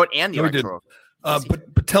popular vote and the electoral.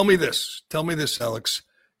 But tell me this, Alex.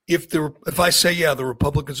 If I say, the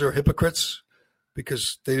Republicans are hypocrites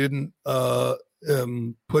because they didn't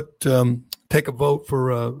take a vote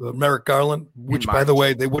for Merrick Garland, which, by the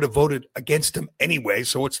way, they would have voted against him anyway.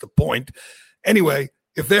 So what's the point? Anyway,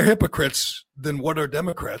 if they're hypocrites, then what are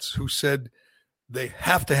Democrats who said they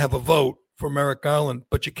have to have a vote for Merrick Garland,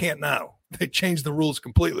 but you can't now? They changed the rules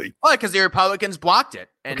completely. Well, because the Republicans blocked it,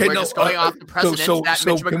 and we're just going off the precedent that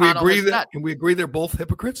Mitch McConnell has set. Can we agree they're both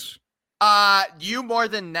hypocrites? You more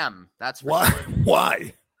than them. That's for why. Sure.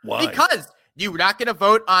 Why? Because You're not going to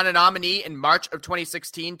vote on a nominee in March of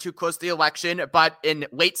 2016, too close to the election, but in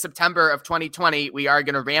late September of 2020, we are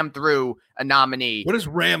going to ram through a nominee. What does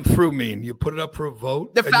ram through mean? You put it up for a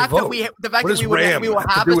vote? The fact that we will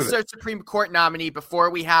have a Supreme Court nominee before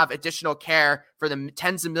we have additional care for the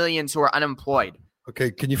tens of millions who are unemployed.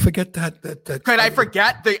 Okay, can you forget that? Could I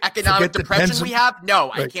forget the economic depression we have? No,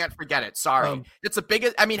 right. I can't forget it. Sorry. It's the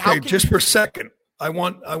biggest. I mean, how can just for a second. I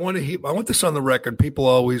want this on the record. People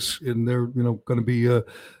always, and they're going to be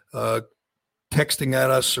texting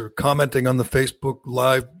at us or commenting on the Facebook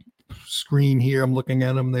Live screen here. I'm looking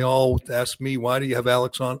at them. They all ask me, "Why do you have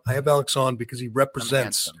Alex on?" I have Alex on because he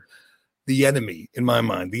represents the enemy in my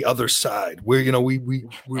mind, the other side. We're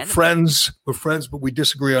friends. We're friends, but we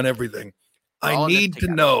disagree on everything. I need to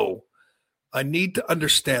know. I need to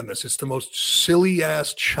understand this. It's the most silly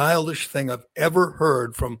ass, childish thing I've ever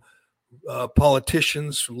heard from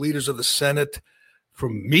politicians, from leaders of the Senate,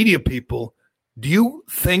 from media people. Do you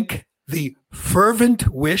think the fervent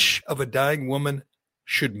wish of a dying woman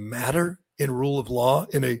should matter in rule of law,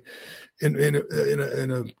 in a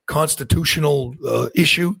constitutional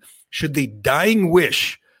issue? Should the dying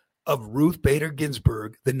wish of Ruth Bader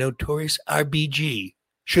Ginsburg, the notorious RBG,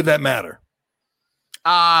 should that matter?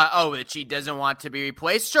 That she doesn't want to be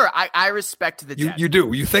replaced? Sure, I respect the dead. You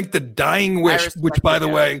do. You think the dying wish, which, by the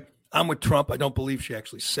way, I'm with Trump. I don't believe she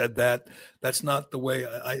actually said that. That's not the way.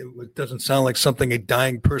 It doesn't sound like something a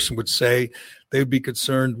dying person would say. They would be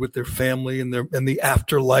concerned with their family and the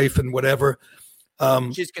afterlife and whatever.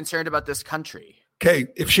 She's concerned about this country. Okay,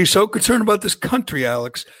 if she's so concerned about this country,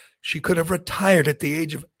 Alex, she could have retired at the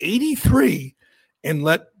age of 83 and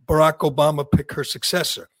let Barack Obama pick her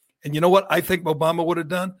successor. And you know what I think Obama would have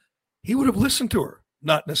done? He would have listened to her,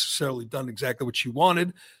 not necessarily done exactly what she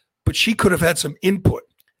wanted, but she could have had some input.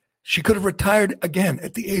 She could have retired again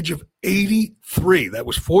at the age of 83. That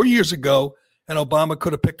was 4 years ago, and Obama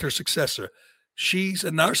could have picked her successor. She's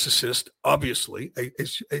a narcissist, obviously.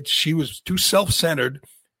 She was too self-centered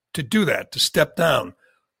to do that, to step down.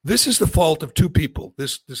 This is the fault of two people,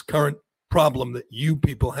 this current problem that you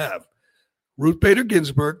people have. Ruth Bader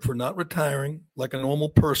Ginsburg for not retiring like a normal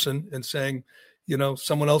person and saying,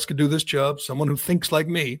 someone else could do this job, someone who thinks like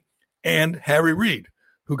me, and Harry Reid,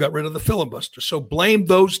 who got rid of the filibuster. So blame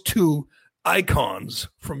those two icons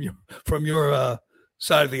from your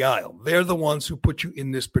side of the aisle. They're the ones who put you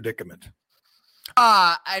in this predicament.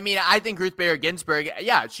 I think Ruth Bader Ginsburg,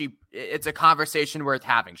 it's a conversation worth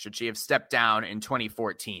having. Should she have stepped down in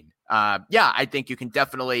 2014? I think you can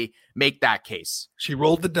definitely make that case. She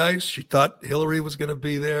rolled the dice. She thought Hillary was going to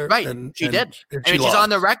be there. Right. She did. She's on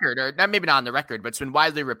the record, or maybe not on the record, but it's been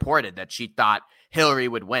widely reported that she thought Hillary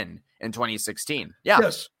would win in 2016. Yeah.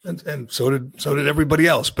 Yes. And so did everybody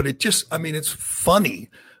else. But it's funny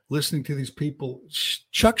listening to these people.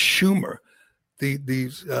 Chuck Schumer,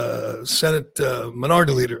 the Senate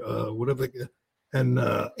minority leader, and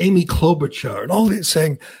Amy Klobuchar, and all this,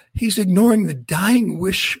 saying he's ignoring the dying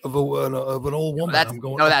wish of an old woman.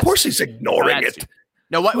 Of course he's ignoring it.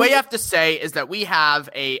 No, what you have to say is that we have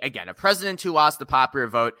a president who lost the popular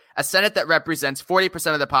vote, a Senate that represents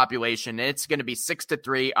 40% of the population, and it's going to be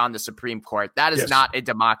 6-3 on the Supreme Court. That is not a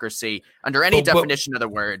democracy under any definition of the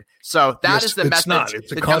word. So that is the message. It's not.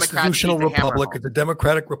 It's a constitutional republic. It's a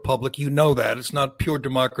democratic republic. You know that. It's not pure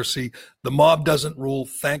democracy. The mob doesn't rule,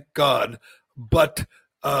 thank God. But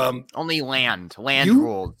only land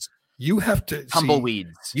rules. You have to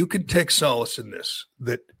tumbleweeds. You can take solace in this,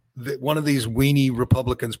 that one of these weenie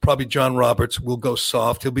Republicans, probably John Roberts, will go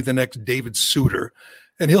soft. He'll be the next David Souter,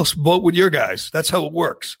 and he'll vote with your guys. That's how it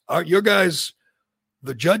works. Your guys,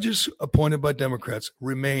 the judges appointed by Democrats,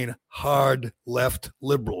 remain hard left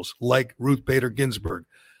liberals like Ruth Bader Ginsburg.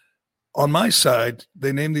 On my side,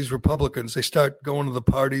 they name these Republicans. They start going to the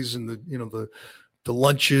parties and the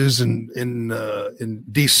lunches in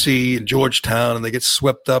D.C. and Georgetown, and they get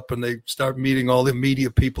swept up, and they start meeting all the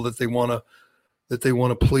media people that they want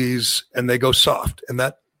to please, and they go soft. And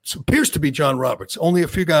that appears to be John Roberts. Only a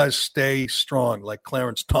few guys stay strong, like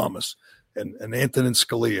Clarence Thomas and Antonin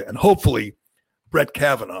Scalia, and hopefully Brett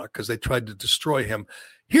Kavanaugh, because they tried to destroy him.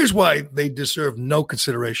 Here's why they deserve no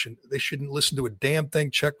consideration. They shouldn't listen to a damn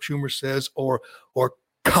thing Chuck Schumer says or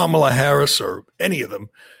Kamala Harris or any of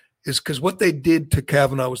them, is because what they did to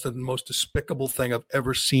Kavanaugh was the most despicable thing I've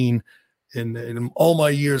ever seen in all my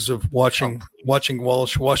years of watching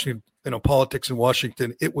Washington, politics in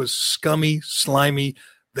Washington. It was scummy, slimy.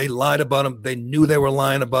 They lied about him. They knew they were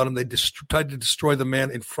lying about him. They tried to destroy the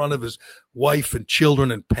man in front of his wife and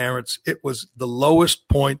children and parents. It was the lowest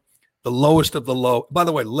point, the lowest of the low. By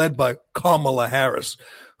the way, led by Kamala Harris,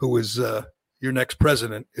 who is your next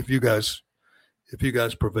president, if you guys if you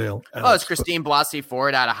guys prevail. Oh, is Christine Blasey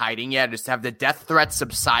Ford out of hiding yet? Just have the death threats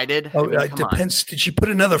subsided? Oh, it depends. Did she put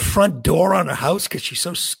another front door on her house because she's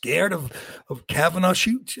so scared of Kavanaugh?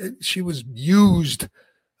 She was used.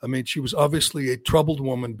 I mean, she was obviously a troubled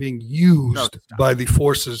woman being used by the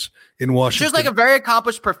forces in Washington. She was like a very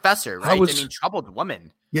accomplished professor, right? I mean, troubled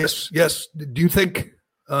woman. Yes. Do you think...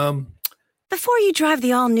 Before you drive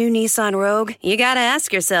the all-new Nissan Rogue, you gotta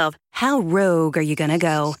ask yourself, how rogue are you gonna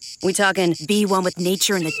go? We talking be one with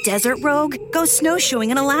nature in the desert rogue? Go snowshoeing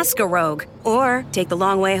in Alaska rogue? Or take the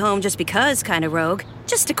long way home just because kind of rogue?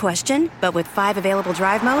 Just a question, but with 5 available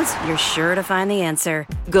drive modes, you're sure to find the answer.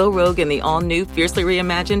 Go rogue in the all-new, fiercely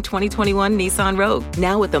reimagined 2021 Nissan Rogue,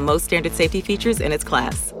 now with the most standard safety features in its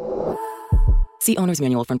class. See Owner's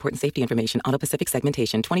Manual for important safety information. Auto Pacific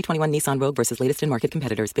segmentation. 2021 Nissan Rogue versus latest in market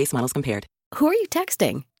competitors. Base models compared. Who are you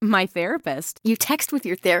texting? My therapist. You text with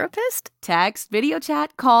your therapist? Text, video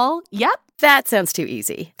chat, call. Yep. That sounds too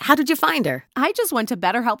easy. How did you find her? I just went to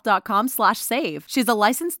betterhelp.com/save. She's a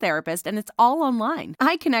licensed therapist and it's all online.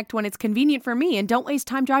 I connect when it's convenient for me and don't waste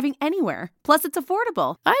time driving anywhere. Plus, it's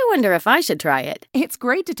affordable. I wonder if I should try it. It's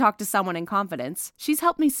great to talk to someone in confidence. She's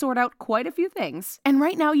helped me sort out quite a few things. And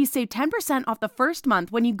right now you save 10% off the first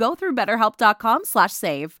month when you go through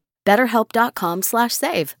betterhelp.com/save.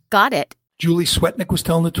 Betterhelp.com/save. Got it. Julie Swetnick was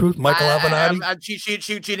telling the truth. Michael Avenatti.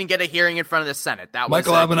 She didn't get a hearing in front of the Senate. That was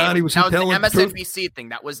Michael Avenatti was telling the truth. MSNBC thing.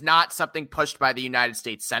 That was not something pushed by the United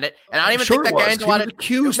States Senate. And I don't even think that guy into a lot of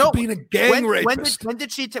accused of being a gang rapist. When did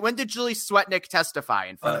Julie Swetnick testify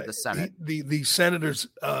in front of the Senate? The senators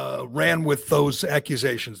ran with those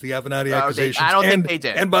accusations, the Avenatti accusations. I don't think they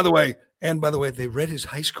did. And by the way, they read his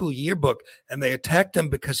high school yearbook and they attacked him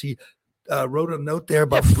because he wrote a note there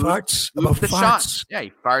about farts. About farts. Shots. Yeah,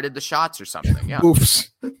 he farted the shots or something. Yeah.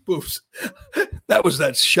 Boofs. That was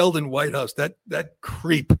that Sheldon Whitehouse, that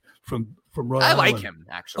creep from Rhode Island. I like him,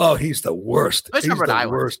 actually. Oh, he's the worst. He's the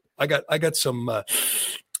worst. I got some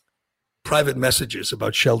private messages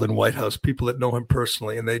about Sheldon Whitehouse, people that know him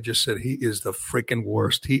personally, and they just said he is the freaking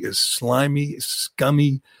worst. He is slimy,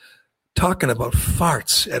 scummy, talking about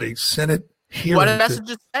farts at a Senate hearing. What a message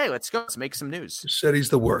to say. Let's go. Let's make some news. Said he's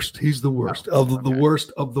the worst. He's the worst of the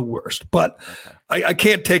worst of the worst. But I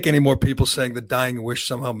can't take any more people saying the dying wish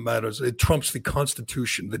somehow matters. It trumps the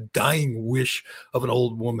Constitution. The dying wish of an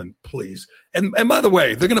old woman, please. And by the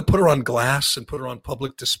way, they're going to put her on glass and put her on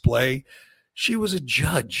public display. She was a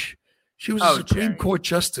judge. She was a Supreme Court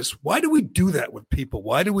justice. Why do we do that with people?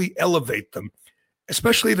 Why do we elevate them,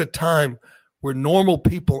 especially at a time where normal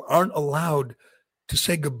people aren't allowed to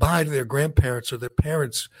say goodbye to their grandparents or their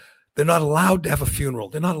parents? They're not allowed to have a funeral.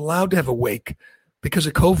 They're not allowed to have a wake because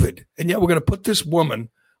of COVID. And yet we're going to put this woman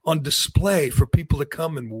on display for people to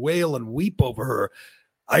come and wail and weep over her.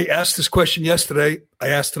 I asked this question yesterday. I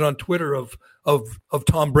asked it on Twitter of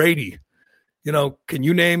Tom Brady. You know, can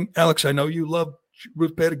you name, Alex, I know you love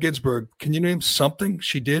Ruth Bader Ginsburg. Can you name something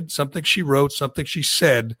she did, something she wrote, something she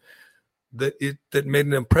said that made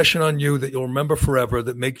an impression on you that you'll remember forever,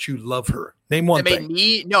 that makes you love her? Name one thing.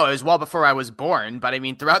 No, it was well before I was born, but I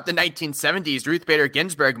mean, throughout the 1970s, Ruth Bader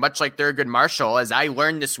Ginsburg, much like Thurgood Marshall, as I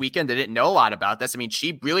learned this weekend, I didn't know a lot about this. I mean,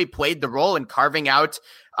 she really played the role in carving out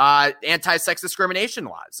anti-sex discrimination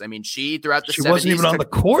laws. I mean, she throughout the 70s. She wasn't even on the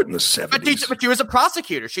court in the 70s. But she was a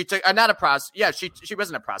prosecutor. She took she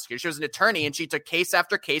wasn't a prosecutor. She was an attorney, and she took case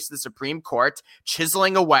after case to the Supreme Court,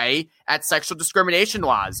 chiseling away at sexual discrimination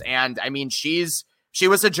laws. And I mean, she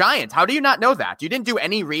was a giant. How do you not know that? You didn't do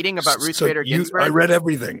any reading about Ruth Bader Ginsburg? I read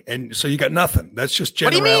everything, and so you got nothing. That's just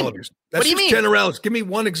generalities. What do you mean? Generalities. Give me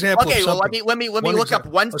one example. Okay, of well something. let me look up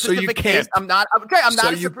one specific case. I'm not. So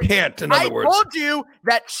you can't. In other words, I told you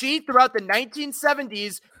that she, throughout the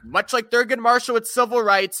 1970s, much like Thurgood Marshall with civil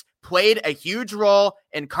rights, played a huge role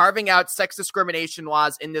in carving out sex discrimination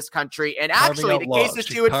laws in this country. And actually, the cases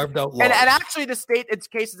she would and actually the state's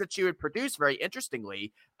cases that she would produce, very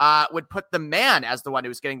interestingly, would put the man as the one who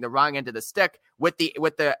was getting the wrong end of the stick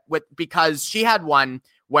because she had one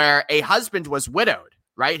where a husband was widowed.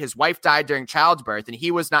 Right? His wife died during childbirth, and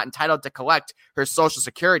he was not entitled to collect her Social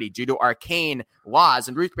Security due to arcane laws.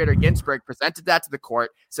 And Ruth Bader Ginsburg presented that to the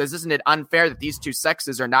court, says, isn't it unfair that these two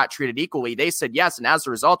sexes are not treated equally? They said yes, and as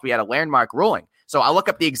a result, we had a landmark ruling. So I'll look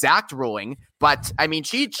up the exact ruling, but I mean,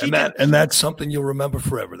 and that's something you'll remember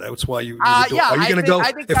forever. That's why you are you going to go?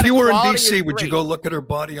 If you were in DC, would you go look at her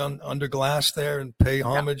body under glass there and pay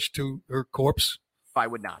homage to her corpse? I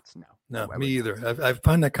would not. No, me either. I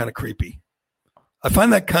find that kind of creepy. I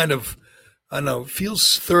find that kind of, I don't know,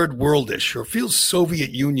 feels third world-ish or feels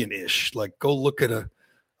Soviet Union-ish. Like, go look at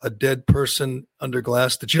a dead person under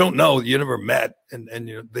glass that you don't know, you never met, and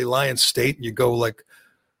they lie in state, and you go like,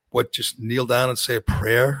 just kneel down and say a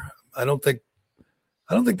prayer? I don't think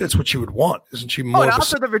that's what she would want. Isn't she more? And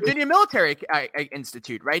also the Virginia Military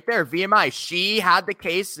Institute, right there, VMI. She had the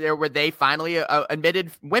case there where they finally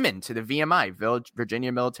admitted women to the VMI,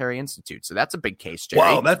 Virginia Military Institute. So that's a big case, Jerry.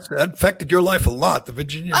 Wow, that affected your life a lot. The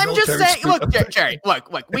Virginia. I'm Military just saying. Look, Jerry.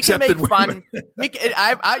 Look. We can make fun.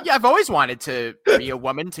 I've always wanted to be a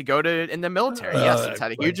woman to go in the military. Yes, it's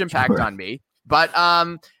had a huge impact on me. But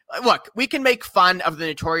look, we can make fun of the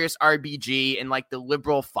notorious RBG and like the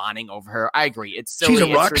liberal fawning over her. I agree. It's silly. She's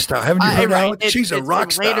a rock star. Haven't you heard Alex? She's a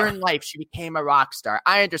rock star. Later in life, she became a rock star.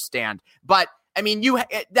 I understand. But I mean,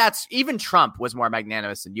 that's even Trump was more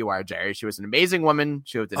magnanimous than you are, Jerry. She was an amazing woman.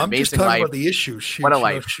 She was an amazing life. I'm just talking about the issues. What a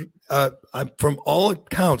life. From all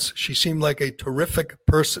accounts, she seemed like a terrific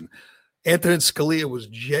person. Antonin Scalia was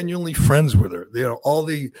genuinely friends with her. You know,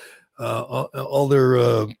 all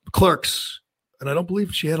their clerks. And I don't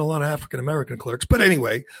believe she had a lot of African-American clerks. But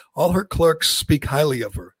anyway, all her clerks speak highly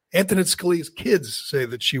of her. Antonin Scalia's kids say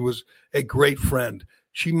that she was a great friend.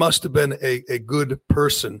 She must have been a good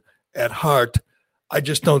person at heart. I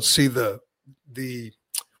just don't see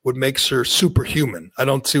what makes her superhuman. I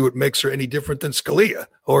don't see what makes her any different than Scalia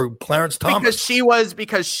or Clarence Thomas. She was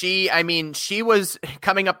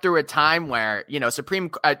coming up through a time where, Supreme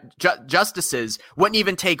justices wouldn't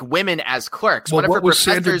even take women as clerks. Well, what was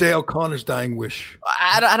Sandra Day O'Connor's dying wish?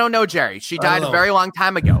 I don't know, Jerry. She died a very long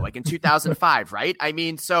time ago, like in 2005, right?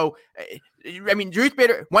 Ruth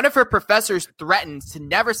Bader, one of her professors threatened to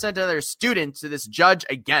never send another student to this judge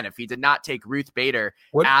again if he did not take Ruth Bader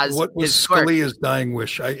as what was his Scalia's dying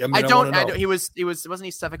wish? Wasn't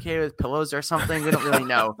he suffocated with pillows or something? We don't really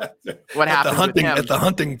know what happened with him. At the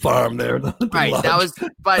hunting farm there. Right. Lodge. That was,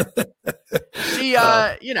 but she,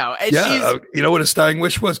 you know what his dying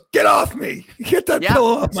wish was? Get off me! Get that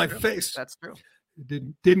pillow off my face. That's true.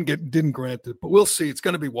 Didn't grant it, but we'll see. It's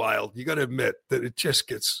going to be wild. You got to admit that it just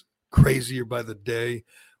gets crazier by the day.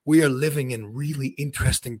 We are living in really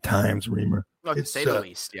interesting times, Reamer. Oh, to say the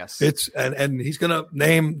least, yes. And he's going to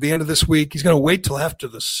name the end of this week. He's going to wait till after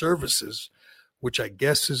the services, which I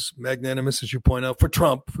guess is magnanimous, as you point out, for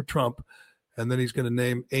Trump. And then he's going to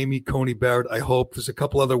name Amy Coney Barrett. I hope there's a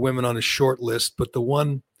couple other women on his short list, but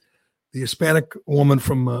the Hispanic woman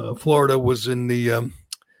from Florida was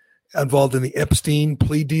involved in the Epstein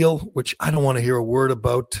plea deal, which I don't want to hear a word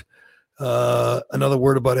about. Another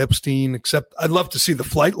word about Epstein, except I'd love to see the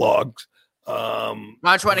flight logs. Why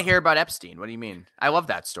don't you want to hear about Epstein? What do you mean? I love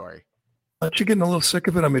that story. Aren't you getting a little sick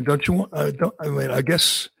of it? I mean, don't you want? I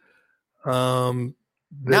guess. I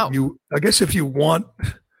guess if you want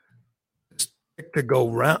to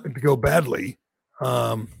go badly.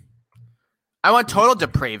 I want total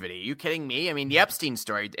depravity. Are you kidding me? I mean, the Epstein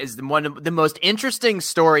story is one of the most interesting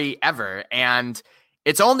story ever, and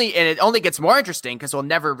it only gets more interesting because we'll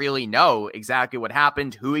never really know exactly what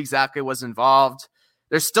happened, who exactly was involved.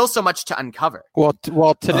 There's still so much to uncover. Well,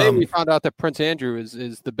 today we found out that Prince Andrew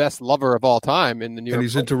is the best lover of all time in the New York. And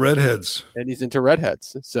he's into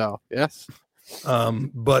redheads. So yes.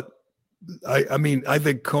 But I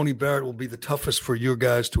think Coney Barrett will be the toughest for you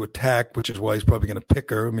guys to attack, which is why he's probably going to pick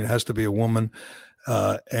her. I mean, it has to be a woman.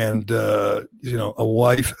 And a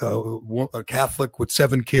wife, a Catholic with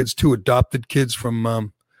 7 kids, 2 adopted kids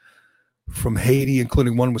from Haiti,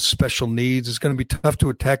 including one with special needs. It's going to be tough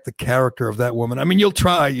to attack the character of that woman. I mean, you'll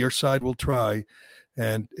try, your side will try,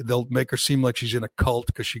 and they'll make her seem like she's in a cult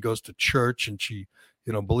because she goes to church and she,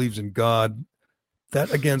 believes in God.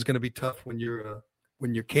 That again is going to be tough when your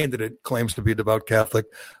candidate claims to be a devout Catholic.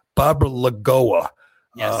 Barbara Lagoa,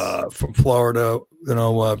 from Florida,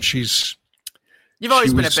 You've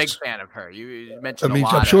always been a big fan of her. You mentioned a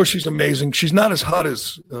lot. I'm sure she's amazing. She's not as hot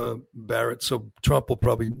as Barrett, so Trump will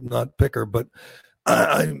probably not pick her. But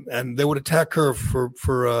and they would attack her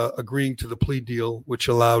for agreeing to the plea deal, which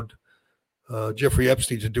allowed Jeffrey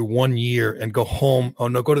Epstein to do 1 year and go home.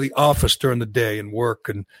 Go to the office during the day and work,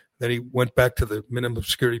 and then he went back to the minimum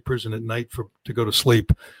security prison at night to go to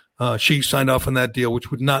sleep. She signed off on that deal,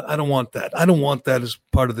 which would not. I don't want that. I don't want that as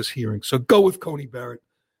part of this hearing. So go with Coney Barrett.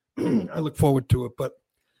 I look forward to it. But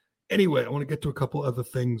anyway, I want to get to a couple other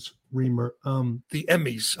things, Reamer. The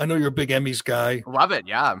Emmys. I know you're a big Emmys guy. Love it,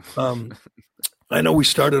 yeah. I know we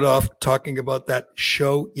started off talking about that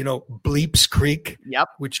show, Bleeps Creek. Yep.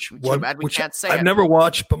 Which can't say I've never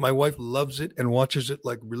watched, but my wife loves it and watches it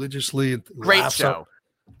like religiously. Great show.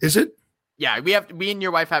 Is it? Yeah, me and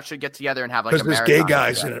your wife should get together and have like a marathon. Because there's gay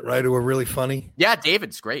guys in it, right, who are really funny. Yeah,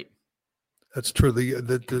 David's great. That's true.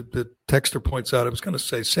 The texter points out, I was going to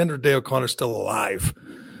say Sandra Day O'Connor's still alive,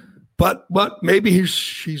 but maybe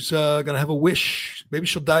she's going to have a wish. Maybe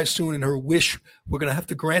she'll die soon, and her wish we're going to have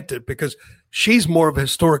to grant it because she's more of a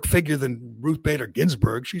historic figure than Ruth Bader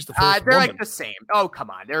Ginsburg. She's the first They're woman. like the same. Oh,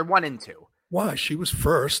 come on. They're 1 and 2. Why? She was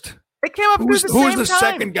first. It came up Who was the time.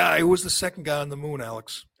 second guy? Who was the second guy on the moon,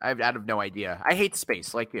 Alex? I have no idea. I hate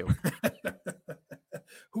space like you.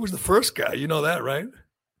 Who was the first guy? You know that, right?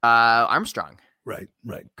 Armstrong. Right.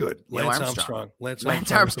 Good. Neil Lance Armstrong. Lance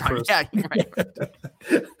Armstrong. Yeah, you're right.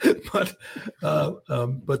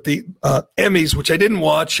 but the Emmys, which I didn't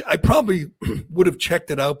watch, I probably would have checked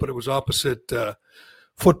it out, but it was opposite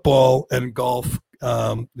football and golf,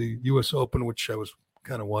 the U.S. Open, which I was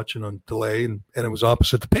kind of watching on delay, and it was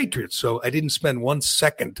opposite the Patriots. So I didn't spend 1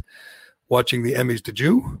 second watching the Emmys. Did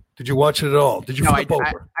you? Did you watch it at all? Did you flip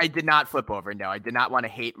over? I did not flip over. No, I did not want to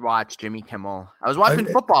hate watch Jimmy Kimmel. I was watching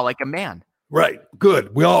football like a man. Right.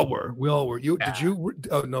 Good. We all were. Did you?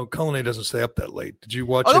 Oh, no, Culinary doesn't stay up that late. Did you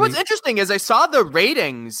watch it? What's interesting is I saw the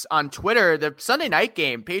ratings on Twitter. The Sunday night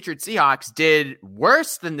game, Patriots Seahawks, did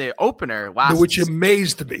worse than the opener last. Which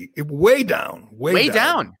amazed me. Way down. Way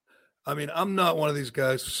down. I mean, I'm not one of these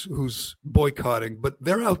guys who's boycotting, but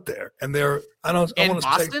they're out there, and they're. I want to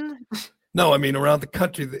Boston. No, I mean around the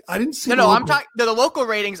country. I didn't see. No, I'm talking the local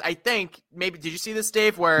ratings. I think maybe did you see this,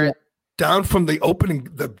 Dave? Where down from the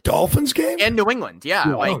Dolphins game in New England,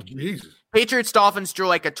 Jesus. Patriots Dolphins drew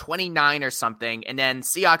like a 29 or something, and then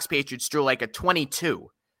Seahawks Patriots drew like a 22.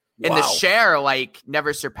 And the share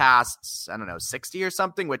never surpassed 60 or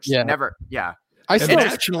something, which never. Yeah.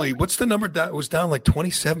 Nationally, what's the number? That was down like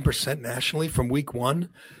 27% nationally from week 1.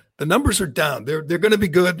 The numbers are down. They're going to be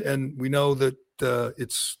good, and we know that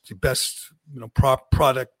it's the best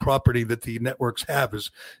property that the networks have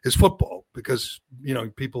is football, because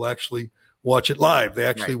people actually watch it live. They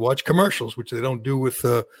actually watch commercials, which they don't do with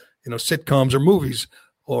sitcoms or movies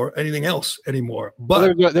or anything else anymore.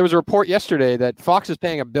 But there was a report yesterday that Fox is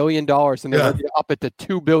paying $1 billion, and they're going to up it to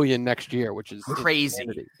 $2 billion next year, which is crazy,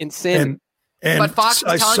 insane. But Fox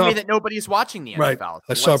is telling me that nobody's watching the NFL. Right.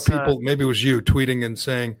 I saw people, maybe it was you, tweeting and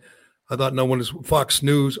saying, I thought no one is Fox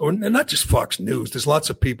News, and not just Fox News. There's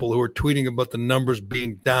lots of people who are tweeting about the numbers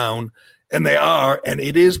being down, and they are, and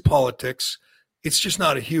it is politics. It's just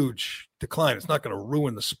not a huge decline. It's not going to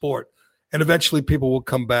ruin the sport. And eventually people will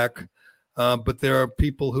come back. But there are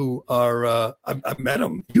people who are, I've met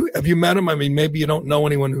them. Have you met them? I mean, maybe you don't know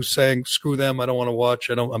anyone who's saying, screw them, I don't want to watch.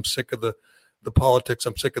 I'm sick of the politics.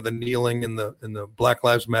 I'm sick of the kneeling and the Black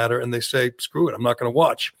Lives Matter. And they say, screw it, I'm not going to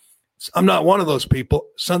watch. I'm not one of those people.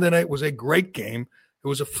 Sunday night was a great game. It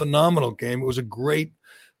was a phenomenal game. It was a great,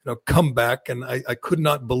 comeback. And I could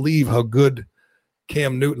not believe how good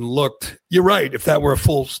Cam Newton looked. You're right. If that were a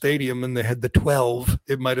full stadium and they had the 12,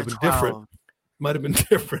 it might have been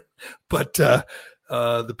different. But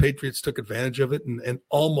the Patriots took advantage of it and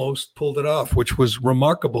almost pulled it off, which was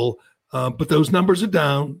remarkable. But those numbers are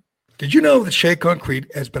down. Did you know that Shea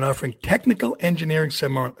Concrete has been offering technical engineering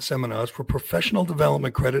seminars for professional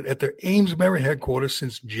development credit at their Amesbury headquarters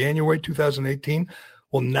since January 2018?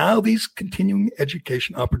 Well, now these continuing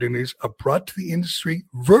education opportunities are brought to the industry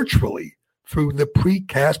virtually through the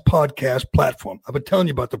Precast Podcast platform. I've been telling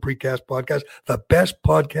you about the Precast Podcast, the best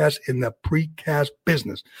podcast in the precast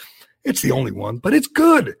business. It's the only one, but it's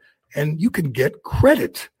good. And you can get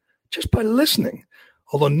credit just by listening.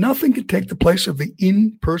 Although nothing can take the place of the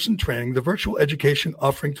in-person training, the virtual education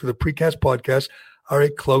offering through the Precast Podcast are a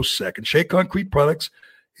close second. Shea Concrete Products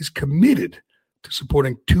is committed to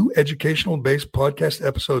supporting 2 educational-based podcast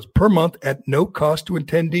episodes per month at no cost to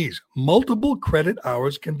attendees. Multiple credit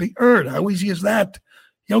hours can be earned. How easy is that?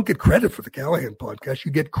 You don't get credit for the Callahan Podcast.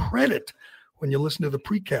 You get credit when you listen to the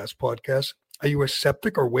Precast Podcast. Are you a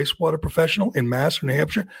septic or wastewater professional in Mass or New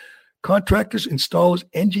Hampshire? Contractors, installers,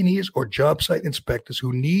 engineers, or job site inspectors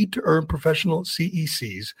who need to earn professional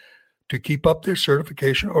CECs to keep up their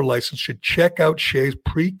certification or license should check out Shea's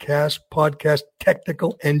Precast Podcast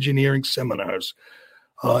Technical Engineering Seminars.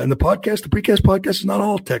 And the Precast Podcast is not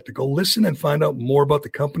all technical. Listen and find out more about the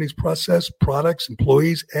company's process, products,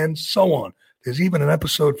 employees, and so on. There's even an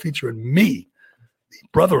episode featuring me, the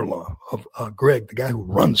brother-in-law of Greg, the guy who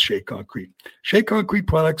runs Shea Concrete. Shea Concrete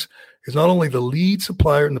Products is not only the lead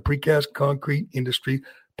supplier in the precast concrete industry,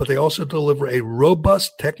 but they also deliver a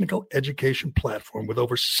robust technical education platform. With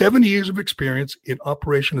over 70 years of experience in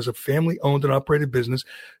operation as a family-owned and operated business,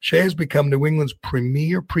 Shea has become New England's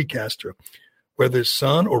premier precaster. Whether it's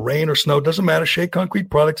sun or rain or snow, doesn't matter. Shea Concrete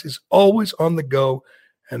Products is always on the go,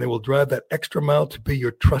 and they will drive that extra mile to be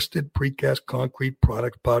your trusted precast concrete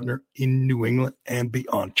product partner in New England and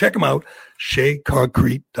beyond. Check them out,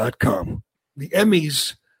 SheaConcrete.com. The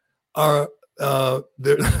Emmys are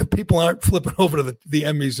people aren't flipping over to the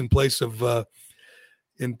Emmys in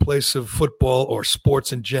place of football or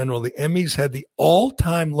sports in general. The Emmys had the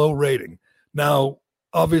all-time low rating, Now,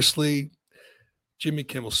 obviously, Jimmy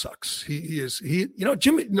Kimmel sucks.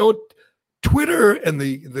 Twitter and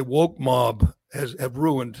the woke mob have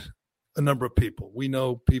ruined a number of people. We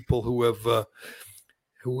know people who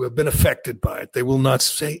have been affected by it. They will not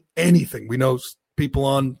say anything. We know people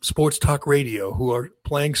on sports talk radio who are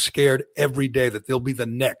playing scared every day that they'll be the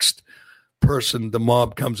next person the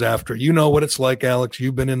mob comes after. You know what it's like, Alex.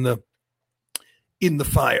 You've been in the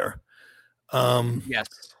fire. Yes.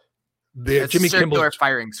 Jimmy Kimmel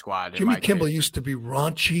firing squad. Jimmy Kimmel used to be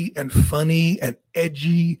raunchy and funny and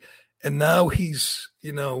edgy, and now he's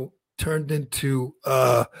turned into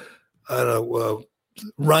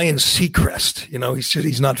Ryan Seacrest. He said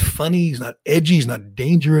he's not funny, he's not edgy, he's not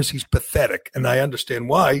dangerous, he's pathetic, and I understand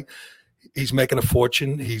why. He's making a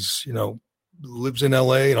fortune. He's lives in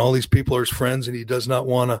L.A. and all these people are his friends, and he does not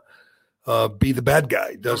want to be the bad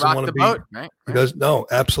guy. Doesn't want to be. Boat, right? He does no,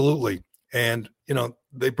 absolutely. And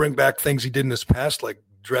they bring back things he did in his past, like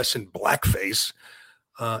dress in blackface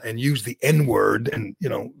and use the N-word, and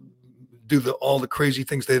do all the crazy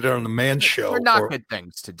things they did on the Man Show. They're not good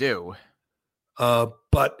things to do.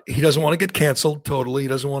 But he doesn't want to get canceled totally. He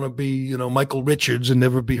doesn't want to be Michael Richards and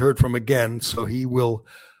never be heard from again. So he will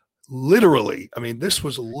literally. I mean, this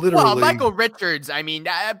was literally. Well, Michael Richards. I mean,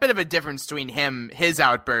 a bit of a difference between his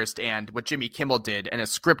outburst, and what Jimmy Kimmel did in a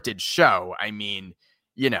scripted show. I mean,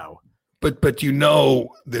 But that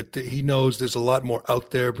he knows there's a lot more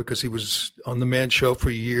out there because he was on the Man Show for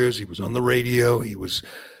years. He was on the radio. He was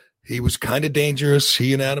kind of dangerous.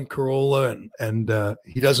 He and Adam Carolla, and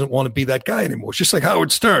he doesn't want to be that guy anymore. It's just like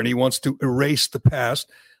Howard Stern. He wants to erase the past.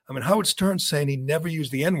 I mean, Howard Stern's saying he never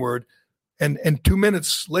used the N-word, and 2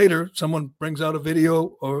 minutes later, someone brings out a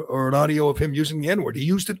video or an audio of him using the N-word. He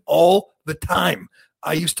used it all the time.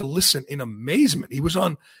 I used to listen in amazement. He was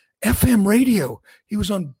on FM radio. He was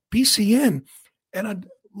on BCN, and I'd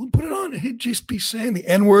put it on, and he'd just be saying the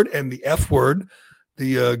N-word and the F-word,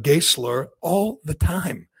 the gay slur, all the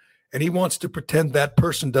time. And he wants to pretend that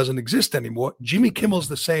person doesn't exist anymore. Jimmy Kimmel's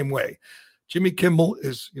the same way. Jimmy Kimmel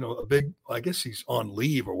is, I guess he's on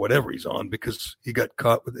leave or whatever he's on because he got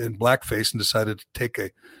caught in blackface and decided to take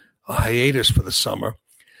a hiatus for the summer.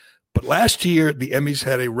 But last year, the Emmys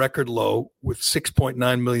had a record low with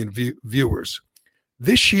 6.9 million viewers.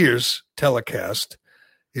 This year's telecast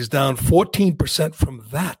is down 14% from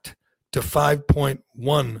that to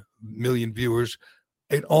 5.1 million viewers,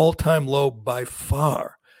 an all-time low by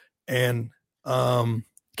far. And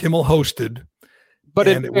Kimmel hosted. But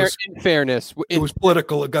in fairness, it was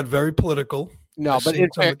political. It got very political. No, but in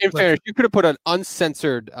fairness, you could have put an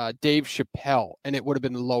uncensored Dave Chappelle, and it would have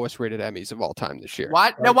been the lowest rated Emmys of all time this year.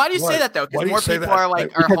 Why? Now, why do you say that though? Because more people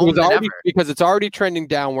are home than ever. Because it's already trending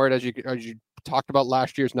downward, as you talked about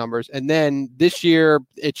last year's numbers, and then this year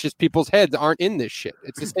it's just people's heads aren't in this shit.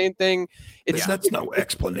 It's the same thing. That's no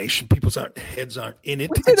explanation. People's heads aren't in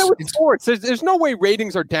it. It's sports. There's no way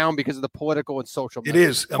ratings are down because of the political and social. It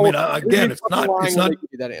is. I mean, again, it's not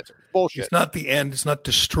that answer. It's bullshit. It's not the end. It's not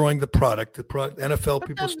destroying the product. The NFL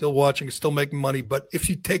people are still watching, are still making money. But if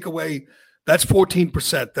you take away, that's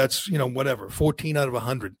 14%. That's 14 out of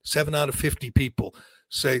 100, 7 out of 50 people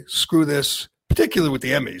say screw this. Particularly with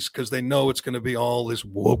the Emmys, because they know it's going to be all this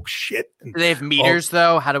woke shit. Do they have meters,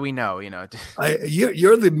 though? How do we know?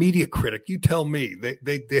 You're the media critic. You tell me.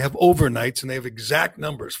 They have overnights, and they have exact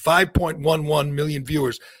numbers. 5.11 million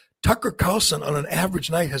viewers. Tucker Carlson, on an average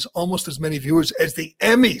night, has almost as many viewers as the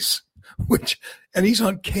Emmys, and he's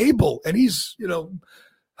on cable, and he's,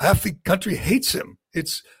 half the country hates him.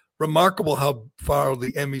 It's remarkable how far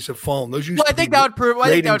the Emmys have fallen. I think that would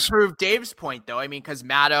prove Dave's point, though. I mean, because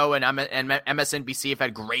Maddow and MSNBC have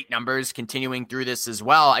had great numbers continuing through this as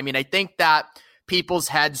well. I mean, I think that people's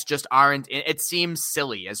heads just aren't. It seems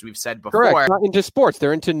silly, as we've said before. Correct. Not into sports.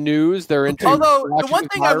 They're into news. They're into. Although the one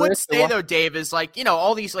thing I would say though, Dave, is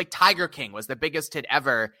all these Tiger King was the biggest hit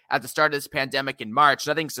ever at the start of this pandemic in March.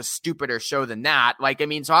 Nothing's a stupider show than that.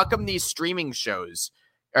 So how come these streaming shows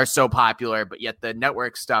are so popular, but yet the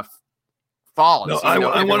network stuff falls? No,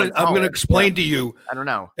 I'm going to explain to you. I don't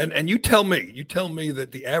know. And you tell me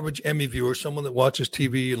that the average Emmy viewer, someone that watches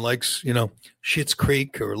TV and likes, Schitt's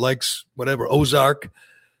Creek or likes whatever, Ozark,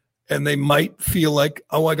 and they might feel like,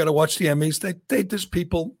 oh, I got to watch the Emmys. There's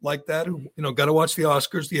people like that who, got to watch the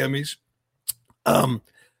Oscars, the Emmys.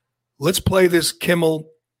 Let's play this Kimmel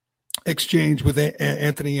exchange with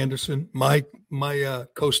Anthony Anderson, my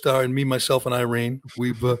co-star, and me, myself, and Irene.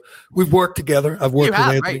 We've worked together. I've worked with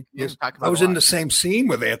Anthony. Right? Yes, I was in the same scene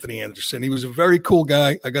with Anthony Anderson. He was a very cool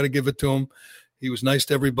guy. I got to give it to him. He was nice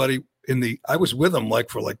to everybody. I was with him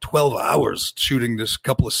for 12 hours shooting this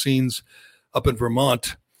couple of scenes up in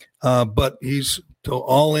Vermont. But he's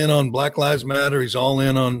all in on Black Lives Matter. He's all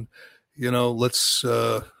in on, let's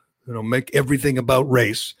make everything about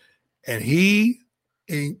race. And he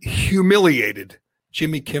humiliated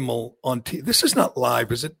Jimmy Kimmel on TV. This is not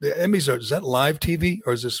live, is it? The Emmys is that live TV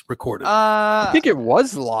or is this recorded? I think it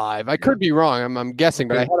was live. I could be wrong. I'm guessing,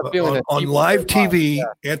 but I had a feeling on live TV. Yeah.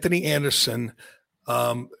 Anthony Anderson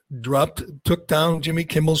took down Jimmy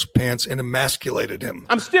Kimmel's pants and emasculated him.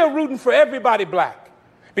 I'm still rooting for everybody black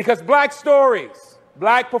because black stories,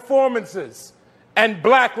 black performances, and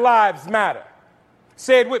Black Lives Matter.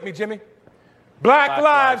 Say it with me, Jimmy. Black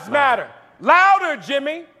lives matter. Louder,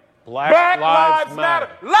 Jimmy. Black Lives Matter.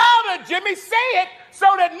 Louder, Jimmy. Say it so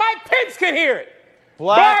that Mike Pence can hear it.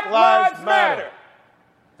 Black Lives Matter.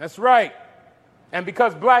 That's right. And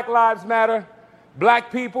because Black Lives Matter,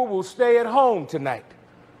 black people will stay at home tonight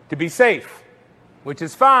to be safe, which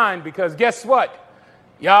is fine because guess what?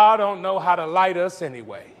 Y'all don't know how to light us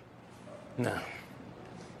anyway. No.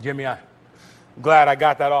 Jimmy, I'm glad I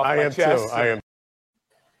got that off my chest. I am.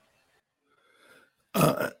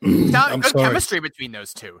 Good chemistry between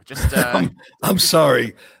those two. Just I'm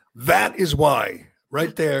sorry. That is why.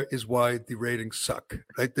 Right there is why the ratings suck.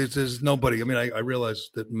 Right? There's nobody. I mean, I realize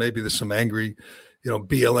that maybe there's some angry,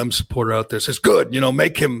 BLM supporter out there says, "Good,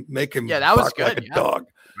 make him." Yeah, that was good. Like a dog.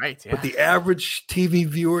 Right. Yeah. But the average TV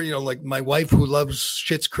viewer, like my wife who loves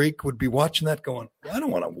Schitt's Creek, would be watching that, going, "I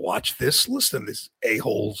don't want to watch this. Listen to these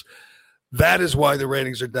a-holes." That is why the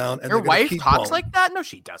ratings are down. And your wife talks like that? No,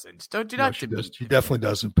 she doesn't. She definitely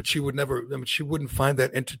doesn't. But she would never. I mean, she wouldn't find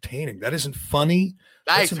that entertaining. That isn't funny.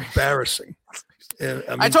 That's embarrassing.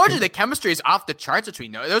 I told you the chemistry is off the charts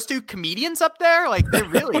between those two comedians up there. Like they're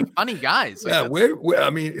really funny guys. Like, yeah. Where? I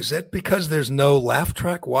mean, is that because there's no laugh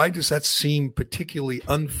track? Why does that seem particularly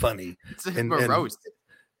unfunny? It's morose.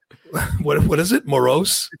 What is it?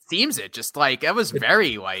 Morose? It seems it. Just like it was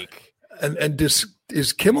very like. And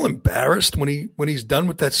is Kimmel embarrassed when he's done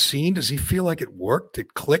with that scene? Does he feel like it worked?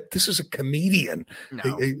 It clicked? This is a comedian,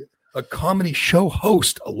 a comedy show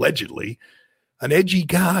host, allegedly, an edgy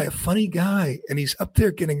guy, a funny guy, and he's up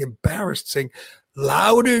there getting embarrassed, saying,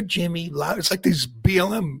 "Louder, Jimmy, louder." It's like these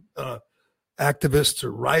BLM activists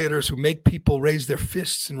or rioters who make people raise their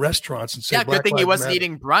fists in restaurants and say, "Yeah, good thing he wasn't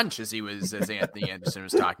eating brunch as Anthony Anderson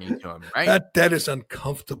was talking to him." Right? That is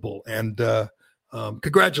uncomfortable and.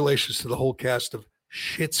 Congratulations to the whole cast of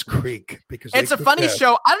Schitt's Creek because it's a funny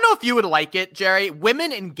show. I don't know if you would like it, Jerry.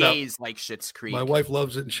 Women and gays like Schitt's Creek. My wife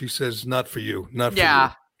loves it, and she says, "Not for you, not for you."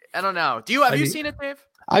 Yeah, I don't know. Have you seen it, Dave?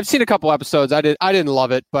 I've seen a couple episodes. I didn't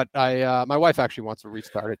love it, but my wife actually wants to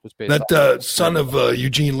restart it. Just based that son of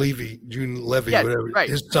Eugene Levy, whatever. Right.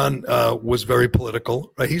 His son was very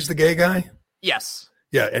political. Right, he's the gay guy. Yes.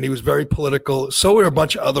 Yeah, and he was very political. So were a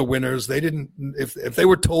bunch of other winners. They didn't, if they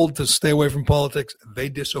were told to stay away from politics, they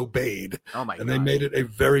disobeyed. Oh my God. And they made it a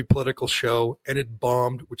very political show, and it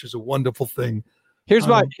bombed, which is a wonderful thing. Here's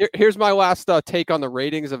my last take on the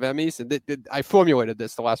ratings of Emmys, and I formulated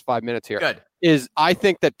this the last 5 minutes here. Good. Is I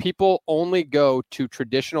think that people only go to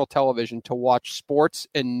traditional television to watch sports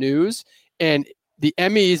and news, and the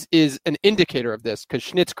Emmys is an indicator of this because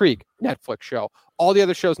Schitt's Creek, Netflix show, all the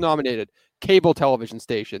other shows nominated. Cable television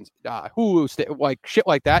stations, Hulu, like shit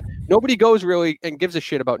like that. Nobody goes really and gives a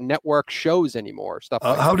shit about network shows anymore. Stuff.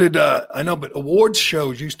 Like how did I know? But awards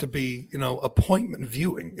shows used to be, appointment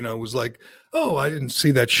viewing. It was like, oh, I didn't see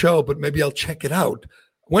that show, but maybe I'll check it out.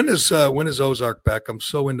 When is Ozark back? I'm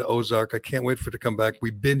so into Ozark. I can't wait for it to come back. We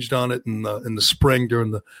binged on it in the spring during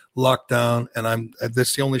the lockdown, and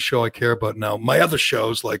that's the only show I care about now. My other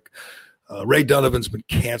shows like Ray Donovan's been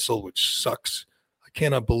canceled, which sucks. I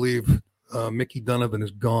cannot believe. Mickey Donovan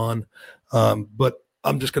is gone. But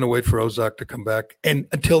I'm just going to wait for Ozark to come back. And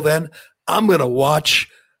until then, I'm going to watch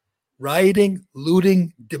rioting,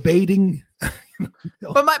 looting, debating.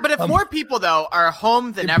 But if more people, though, are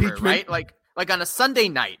home than ever, right? Like on a Sunday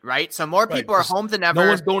night, right? So more people are home than ever. No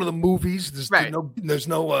one's going to the movies. There's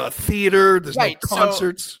no theater. There's no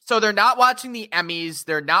concerts. So they're not watching the Emmys.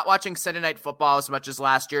 They're not watching Sunday Night Football as much as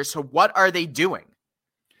last year. So what are they doing?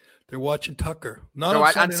 They're watching Tucker. Not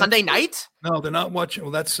on Sunday night? No, they're not watching.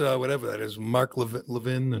 Well, that's whatever that is. Mark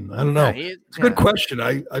Levin, and I don't know. It's a good question.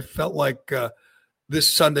 I felt like this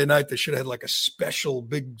Sunday night they should have had like a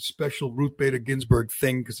big special Ruth Bader Ginsburg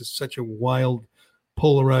thing because it's such a wild,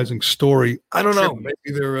 polarizing story. I don't know.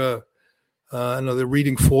 Maybe they're they're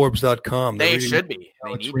reading Forbes.com. They should be.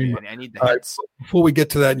 I need the hits. Before we get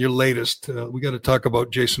to that in your latest, we got to talk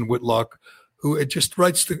about Jason Whitlock, who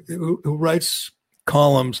writes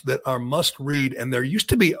columns that are must read, and there used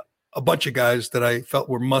to be a bunch of guys that I felt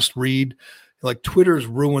were must read. Like Twitter's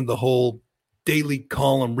ruined the whole daily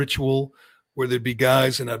column ritual where there'd be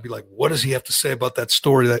guys, and I'd be like, what does he have to say about that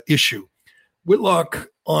story, that issue? Whitlock,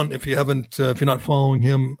 if you're not following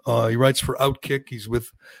him, he writes for Outkick. He's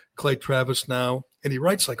with Clay Travis now, and he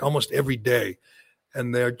writes like almost every day,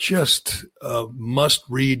 and they're just must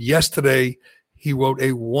read. Yesterday, he wrote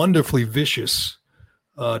a wonderfully vicious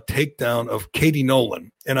takedown of Katie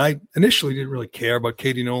Nolan, and I initially didn't really care about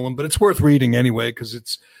Katie Nolan, but it's worth reading anyway because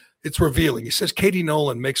it's revealing. He says Katie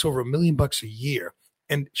Nolan makes over $1 million a year,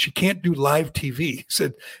 and she can't do live TV. He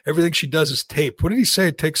said everything she does is taped. What did he say?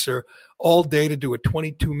 It takes her all day to do a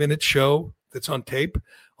 22-minute show that's on tape,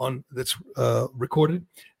 that's recorded.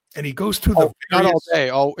 And he goes through the not all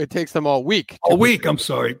day. It takes them all week. All week, I'm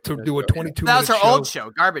sorry, to do a 22-minute show. That was her old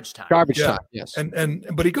show, Garbage Time. Garbage Time, yes.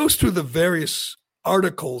 But he goes through the various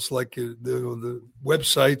articles, like the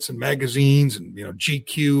websites and magazines and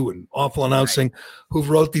GQ and Awful Announcing, who've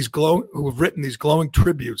written these glowing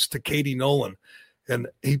tributes to Katie Nolan, and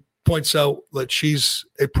he points out that she's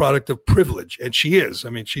a product of privilege, and she is.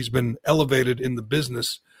 I mean, she's been elevated in the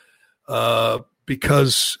business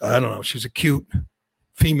because I don't know, she's a cute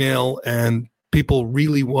female, and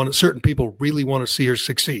certain people really want to see her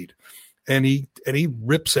succeed, and he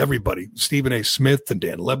rips everybody, Stephen A. Smith and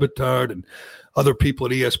Dan Le Batard and other people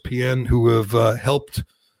at ESPN who have helped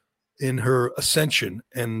in her ascension,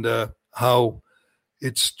 and how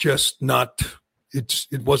it's just not,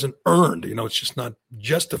 it wasn't earned, it's just not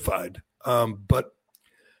justified. But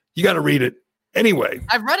you got to read it anyway.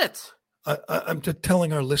 I've read it. I'm just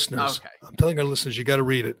telling our listeners. Okay. I'm telling our listeners you got to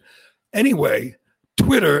read it anyway.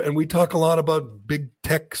 Twitter, and we talk a lot about big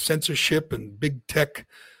tech censorship and big tech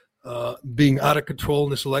being out of control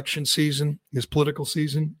in this election season, this political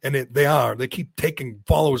season, and they keep taking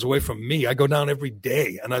followers away from me. I go down every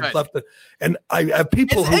day, and I've left and I have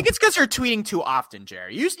people. I think it's because you're tweeting too often,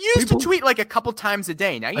 Jerry. You used to tweet like a couple times a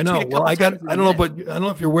day. Now you tweet a couple times a day. I don't know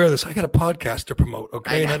if you're aware of this. I got a podcast to promote,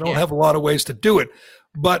 okay, and I don't have a lot of ways to do it,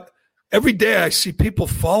 but every day I see people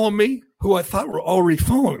follow me who I thought were already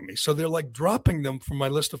following me. So they're like dropping them from my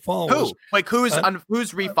list of followers. Who? Like who's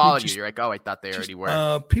refollowed you? You're like, oh, I thought they already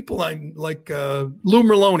were. People I like Lou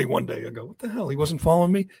Merloni one day. I go, what the hell? He wasn't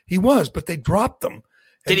following me? He was, but they dropped them.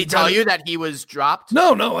 Did he tell you that he was dropped?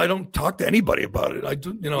 No, I don't talk to anybody about it. I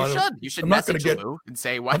do, You should message Lou and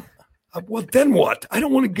say what? Well, then what? I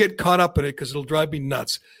don't want to get caught up in it because it'll drive me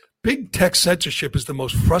nuts. Big tech censorship is the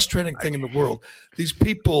most frustrating thing in the world. These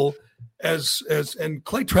people, and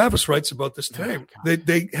Clay Travis writes about this today.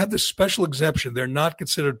 They have this special exemption. They're not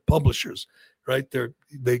considered publishers, right?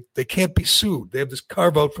 They can't be sued. They have this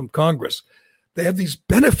carve out from Congress. They have these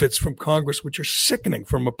benefits from Congress, which are sickening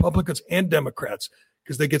from Republicans and Democrats,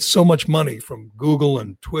 because they get so much money from Google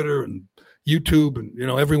and Twitter and YouTube and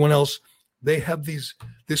everyone else. They have this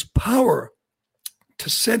power to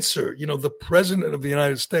censor, the president of the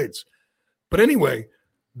United States. But anyway,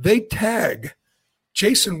 they tag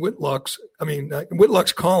Jason Whitlock's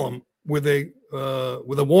column with a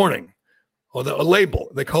warning or a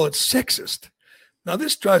label. They call it sexist. Now,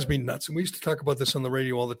 this drives me nuts, and we used to talk about this on the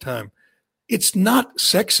radio all the time. It's not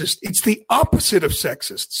sexist. It's the opposite of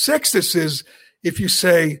sexist. Sexist is if you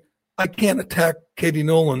say, I can't attack Katie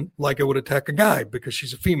Nolan like I would attack a guy because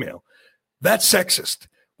she's a female. That's sexist.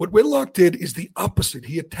 What Whitlock did is the opposite.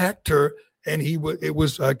 He attacked her, and it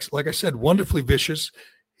was like I said, wonderfully vicious.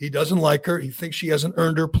 He doesn't like her. He thinks she hasn't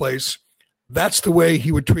earned her place. That's the way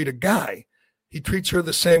he would treat a guy. He treats her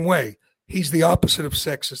the same way. He's the opposite of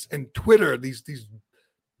sexist. And Twitter, these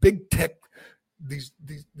big tech, these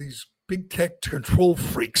big tech control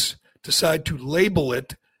freaks decide to label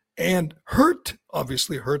it and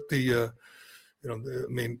obviously hurt the.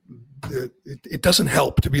 It doesn't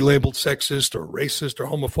help to be labeled sexist or racist or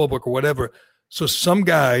homophobic or whatever. So some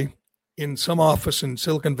guy in some office in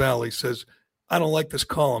Silicon Valley says, I don't like this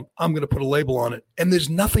column. I'm going to put a label on it. And there's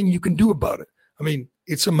nothing you can do about it. I mean,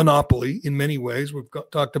 it's a monopoly in many ways. We've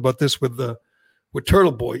talked about this with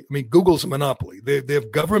Turtle Boy. I mean, Google's a monopoly. They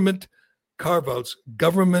have government carve-outs,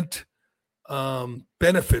 government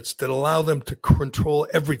benefits that allow them to control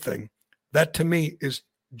everything. That, to me, is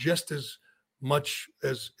just as much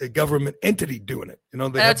as a government entity doing it.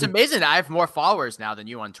 It's amazing. I have more followers now than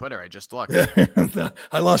you on Twitter. I just looked.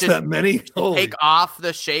 I lost that many. Take off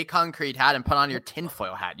the Shea Concrete hat and put on your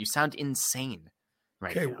tinfoil hat. You sound insane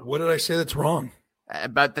right now. What did I say that's wrong?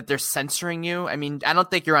 About that they're censoring you? I mean, I don't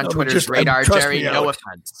think you're on Twitter's radar, Jerry. No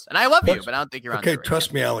offense. And I love you, but I don't think you're on Twitter. Okay,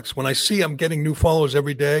 trust me, Alex. When I see I'm getting new followers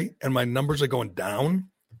every day and my numbers are going down,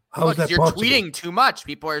 how is that you're possible? Tweeting too much.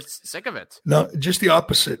 People are sick of it. No, just the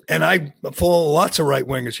opposite. And I follow lots of right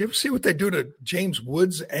wingers. You ever see what they do to James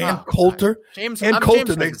Woods and Coulter? James Woods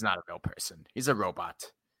is not a real person. He's a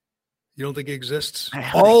robot. You don't think he exists?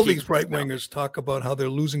 All these right-wingers talk about how they're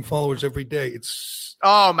losing followers every day. It's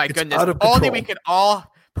goodness. Out of Only control. we could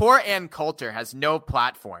all. Poor Ann Coulter has no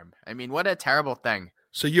platform. I mean, what a terrible thing.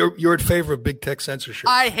 So you're in favor of big tech censorship?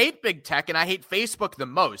 I hate big tech, and I hate Facebook the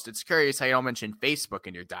most. It's curious how you don't mention Facebook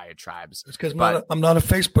in your diatribes. It's because I'm not a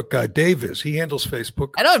Facebook guy. Dave is. He handles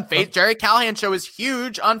Facebook. I know. Jerry Callahan show is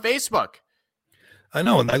huge on Facebook. I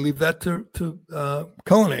know, and I leave that to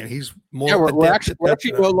Cullinane. He's more. Yeah, we're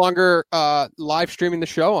actually no longer live streaming the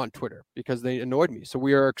show on Twitter because they annoyed me. So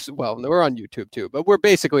we are we're on YouTube too, but we're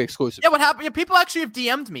basically exclusive. Yeah, what happened? Yeah, people actually have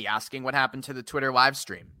DM'd me asking what happened to the Twitter live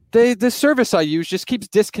stream. The service I use just keeps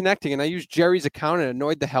disconnecting, and I use Jerry's account and it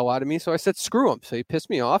annoyed the hell out of me. So I said, screw him. So he pissed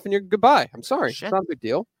me off, and you're goodbye. I'm sorry. Shit. It's not a big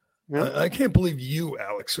deal. Yeah. I can't believe you,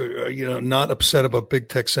 Alex, are not upset about big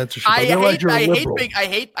tech censorship. I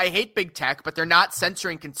hate big tech, but they're not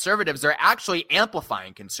censoring conservatives. They're actually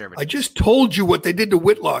amplifying conservatives. I just told you what they did to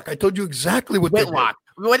Whitlock. I told you exactly what Whitlock.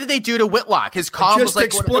 they did. What did they do to Whitlock? His column was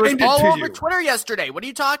like all over you. Twitter yesterday. What are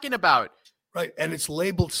you talking about? Right, and it's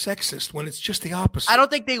labeled sexist when it's just the opposite. I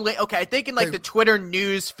don't think I think in the Twitter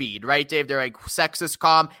news feed, right, Dave, they're like sexist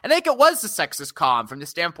column. And I think it was the sexist column from the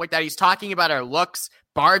standpoint that he's talking about our looks,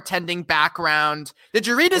 bartending background. Did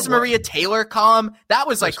you read his Maria Taylor column? That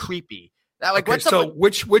was creepy.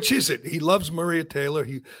 Which is it? He loves Maria Taylor.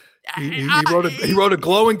 He wrote a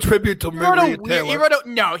glowing tribute to Maria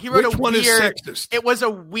Taylor. He wrote Which one is sexist? It was a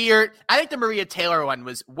weird. I think the Maria Taylor one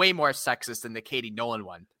was way more sexist than the Katie Nolan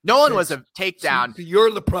one. Nolan was a takedown. See,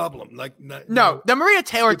 you're the problem. The Maria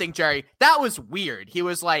Taylor thing, Jerry, that was weird. He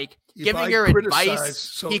was giving her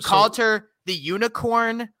advice. He called her the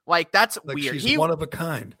unicorn. That's weird. She's one of a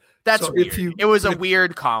kind. That's weird. It was a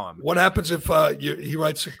weird column. What happens if he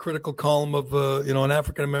writes a critical column of an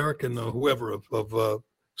African American or whoever of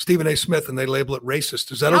Stephen A. Smith, and they label it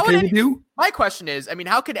racist? Is that okay with you? My question is,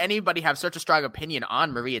 how could anybody have such a strong opinion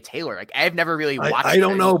on Maria Taylor? I've never really watched I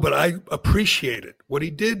don't know, but I appreciate it. What he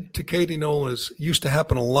did to Katie Nolan used to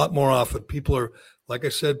happen a lot more often. People are, like I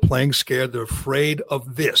said, playing scared. They're afraid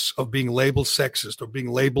of being labeled sexist or being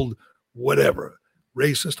labeled whatever,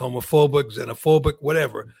 racist, homophobic, xenophobic,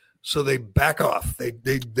 whatever. So they back off.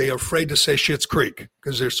 They are afraid to say Schitt's Creek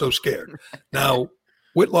because they're so scared. Now,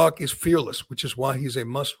 Whitlock is fearless, which is why he's a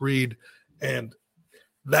must-read, and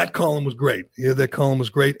that column was great. Yeah, that column was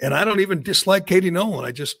great, and I don't even dislike Katie Nolan.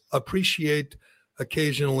 I just appreciate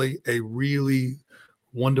occasionally a really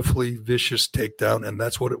wonderfully vicious takedown, and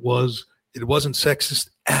that's what it was. It wasn't sexist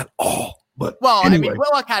at all. But anyway.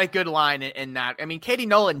 Whitlock had a good line in that. Katie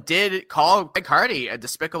Nolan did call Greg Hardy a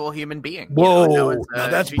despicable human being. Whoa,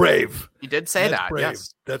 that's brave. She did say that. Brave.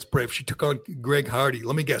 Yes, that's brave. She took on Greg Hardy.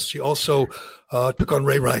 Let me guess. She also took on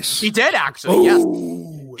Ray Rice. She did actually. Yes,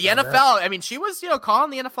 the NFL. She was calling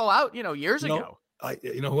the NFL out years ago.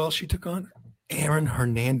 You know who else she took on? Aaron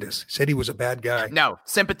Hernandez. Said he was a bad guy. No,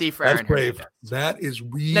 sympathy for Aaron Aaron Hernandez. That is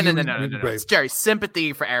really No. brave. Jerry,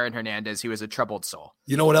 sympathy for Aaron Hernandez. He was a troubled soul.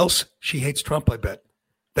 You know what else? She hates Trump, I bet.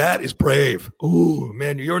 That is brave. Ooh,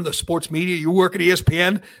 man, you're in the sports media. You work at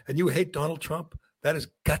ESPN, and you hate Donald Trump. That is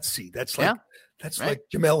gutsy. That's like like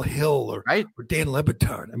Jamel Hill or Dan Le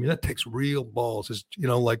Batard. That takes real balls.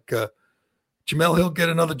 Jamel Hill get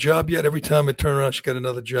another job yet? Every time I turn around, she got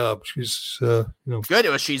another job. She's,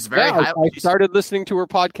 good. She's very high. I started listening to her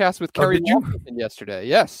podcast with Kerry Washington yesterday.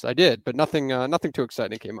 Yes, I did, but nothing too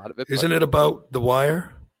exciting came out of it. Isn't it about The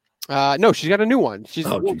Wire? No, she's got a new one. She's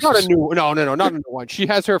not a new. No, not a new one. She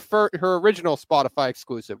has her original Spotify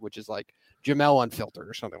exclusive, which is Jamel Unfiltered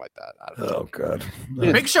or something like that. I don't know. Oh, God.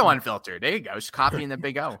 Big Show Unfiltered. There you go. She's copying the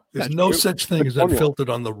Big O. There's no such thing as Unfiltered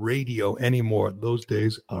on the radio anymore. Those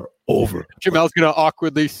days are over. Jamel's going to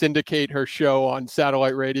awkwardly syndicate her show on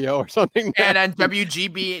satellite radio or something. And on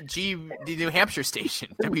WGBG, the New Hampshire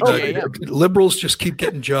station. WGAM. Liberals just keep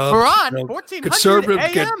getting jobs. We're on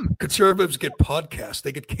 1400 Conservatives get podcasts.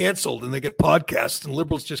 They get canceled and they get podcasts. And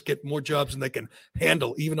liberals just get more jobs than they can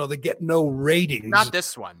handle, even though they get no ratings. Not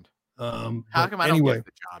this one. How come I don't get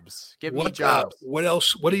the jobs? Give me jobs. What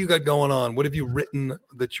else? What do you got going on? What have you written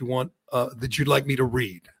that you want that you'd like me to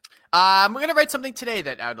read? I'm going to write something today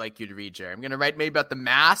that I'd like you to read, Jerry. I'm going to write maybe about the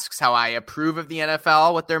masks, how I approve of the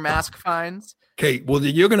NFL with their mask fines. Okay, well,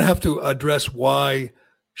 then you're going to have to address why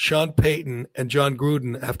Sean Payton and John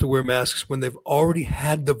Gruden have to wear masks when they've already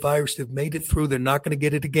had the virus. They've made it through. They're not going to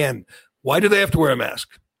get it again. Why do they have to wear a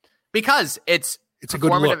mask? Because it's a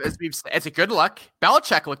good look. It's a good look.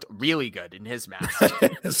 Belichick looked really good in his mask.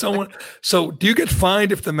 So do you get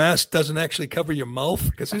fined if the mask doesn't actually cover your mouth?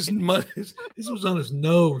 Because his was on his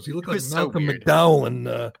nose. He looked like Malcolm McDowell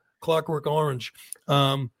in Clockwork Orange.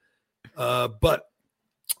 But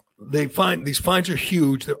these fines are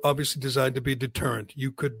huge. They're obviously designed to be deterrent.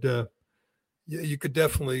 You could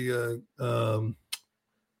definitely.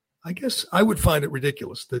 I guess I would find it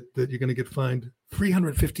ridiculous that you're going to get fined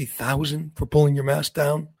 $350,000 for pulling your mask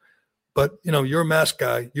down. But you're a mask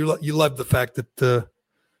guy. You love the fact that the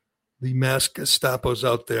mask Gestapo's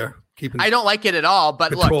out there keeping. I don't like it at all.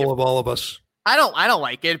 But control of all of us. I don't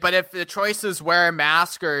like it, but if the choice is wear a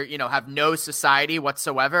mask or, have no society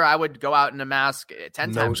whatsoever, I would go out in a mask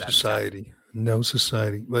 10 times. No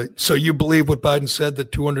society. But, so you believe what Biden said,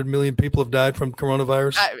 that 200 million people have died from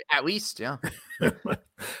coronavirus? At least, yeah.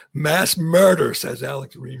 Mass murder, says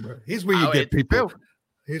Alex Reamer. Here's where you get people. True.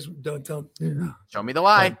 Here's don't. Show me the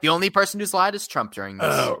lie. Right. The only person who's lied is Trump during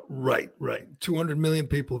this. Right. 200 million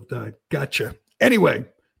people have died. Gotcha. Anyway.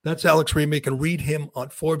 That's Alex Reamer. You can read him on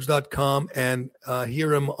Forbes.com and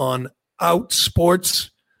hear him on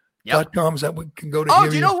Outsports.com. Is that what can go to?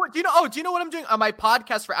 Do you know what I'm doing on my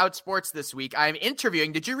podcast for Outsports this week? I'm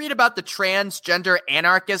interviewing. Did you read about the transgender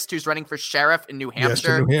anarchist who's running for sheriff in New Hampshire?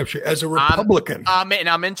 Yes, in New Hampshire as a Republican. And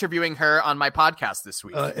I'm interviewing her on my podcast this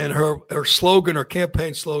week. And her slogan, her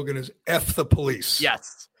campaign slogan is "F the police."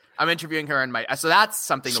 Yes. I'm interviewing her in so that's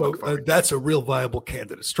something to look forward to. That's a real viable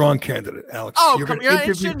candidate, strong candidate, Alex. Oh, you're not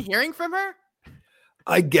interested in hearing from her?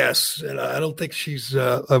 I guess, and I don't think she's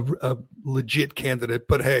a legit candidate,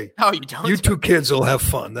 but hey, no, you don't. You two kids will have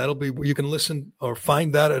fun. That'll be, you can listen or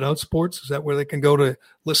find that at Outsports. Is that where they can go to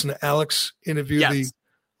listen to Alex interview the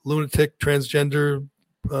lunatic transgender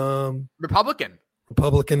Republican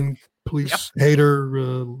police hater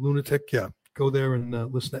lunatic? Yeah. Go there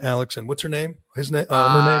and listen to Alex. And what's her name? Her name?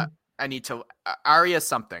 I need to Aria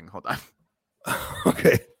something. Hold on.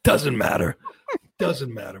 Okay, doesn't matter.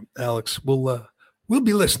 Alex, we'll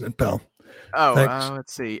be listening, pal.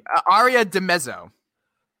 Let's see. Aria DeMezzo.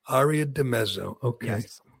 Okay.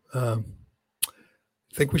 Yes.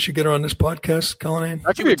 Think we should get her on this podcast, Callahan?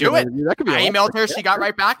 She would do it. That could be. I emailed her. She got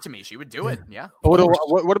right back to me. She would do it. Yeah. What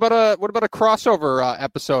about a crossover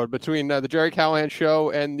episode between the Jerry Callahan show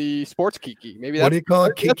and the Sports Kiki? Maybe that's, what do you call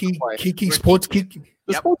it? Kiki Sports Kiki.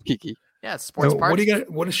 The Sports Kiki. Yeah, sports party.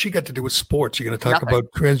 What does she got to do with sports? You're going to talk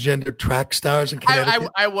about transgender track stars in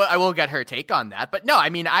Connecticut? I will get her take on that. But no, I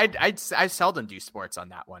mean, I seldom do sports on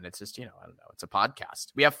that one. It's just, I don't know. It's a podcast.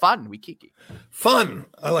 We have fun. We kiki. Fun.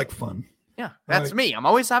 I like fun. Yeah, that's me. I'm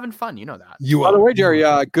always having fun. You know that. By the way, Jerry,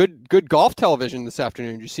 good golf television this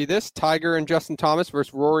afternoon. Did you see this? Tiger and Justin Thomas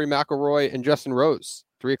versus Rory McIlroy and Justin Rose.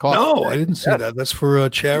 3:00. No, I didn't see that. That's for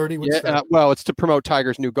charity. Well, it's to promote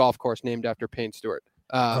Tiger's new golf course named after Payne Stewart.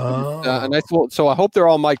 A nice little, so I hope they're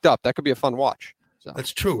all mic'd up. That could be a fun watch. So.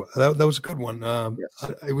 That's true. That was a good one.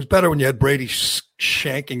 Yes. It was better when you had Brady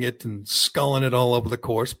shanking it and sculling it all over the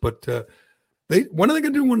course. But when are they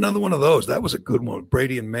going to do another one of those? That was a good one,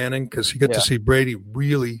 Brady and Manning, because you get to see Brady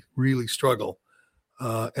really, really struggle.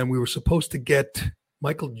 And we were supposed to get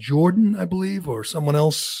Michael Jordan, I believe, or someone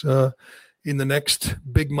else in the next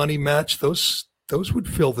big money match. Those would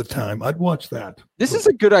fill the time. I'd watch that. This is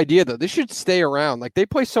a good idea, though. This should stay around. Like, they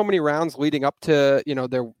play so many rounds leading up to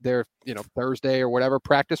their Thursday or whatever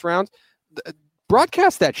practice rounds.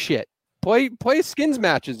 Broadcast that shit. Play skins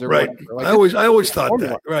matches or whatever. Like, I always thought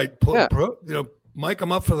that. Right. Mic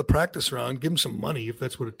them up for the practice round. Give them some money if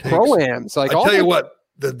that's what it takes. Pro-ams. Like, I tell you what,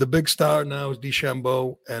 the big star now is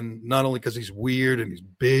DeChambeau, and not only because he's weird and he's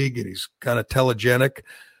big and he's kind of telegenic,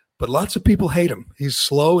 but lots of people hate him. He's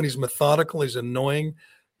slow and he's methodical. He's annoying.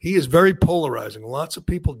 He is very polarizing. Lots of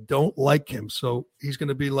people don't like him. So he's going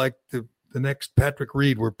to be like the next Patrick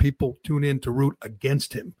Reed, where people tune in to root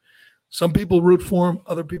against him. Some people root for him.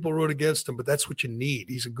 Other people root against him. But that's what you need.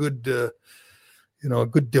 He's a good, a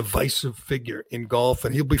good divisive figure in golf.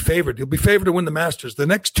 And he'll be favored. He'll be favored to win the Masters. The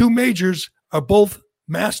next two majors are both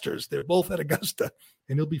Masters. They're both at Augusta.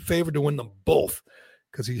 And he'll be favored to win them both,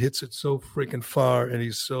 because he hits it so freaking far, and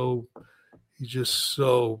he's just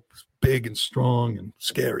so big and strong and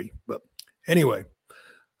scary. But anyway,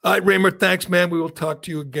 all right, Raymer, thanks, man. We will talk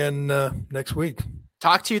to you again next week.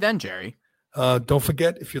 Talk to you then, Jerry. Don't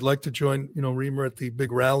forget, if you'd like to join, Raymer at the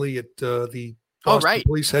big rally at the Boston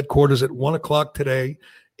Police Headquarters at 1:00 today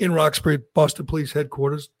in Roxbury, Boston Police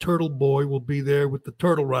Headquarters. Turtle Boy will be there with the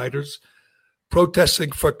Turtle Riders,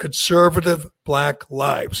 protesting for conservative Black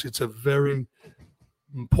lives. It's a very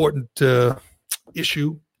important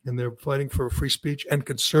issue, and they're fighting for free speech and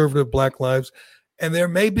conservative Black lives. And there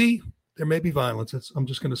may be violence. I'm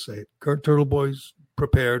just going to say it. Kurt Turtle Boy's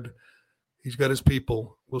prepared. He's got his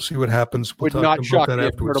people. We'll see what happens. We'll would not shock me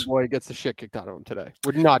if Turtle Boy gets the shit kicked out of him today.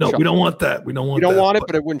 Would not. No, shock we don't want that. We don't want. You don't want it,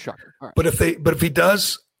 but it wouldn't shock him. Right. But if he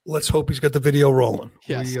does, let's hope he's got the video rolling.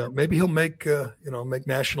 Yes. Maybe he'll make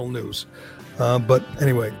national news. But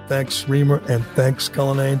anyway, thanks Reamer and thanks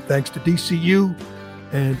Cullinane. Thanks to DCU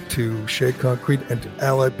and to Shea Concrete and to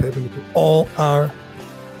Allied Paving and to all our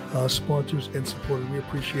sponsors and supporters. We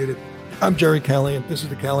appreciate it. I'm Jerry Callahan. This is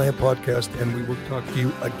the Callahan Podcast, and we will talk to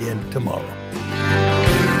you again tomorrow.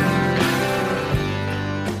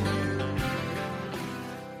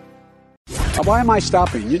 Why am I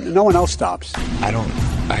stopping? No one else stops.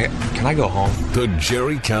 Can I go home? The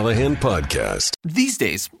Jerry Callahan Podcast. These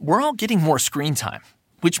days, we're all getting more screen time,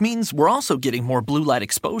 which means we're also getting more blue light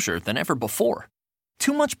exposure than ever before.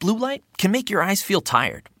 Too much blue light can make your eyes feel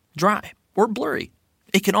tired, dry, or blurry.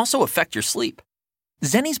 It can also affect your sleep.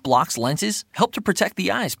 Zenni's Blocks lenses help to protect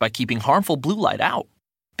the eyes by keeping harmful blue light out.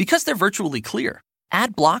 Because they're virtually clear,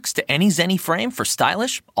 add Blocks to any Zenni frame for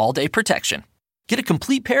stylish, all-day protection. Get a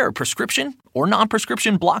complete pair of prescription or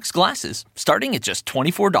non-prescription Blocks glasses starting at just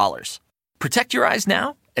 $24. Protect your eyes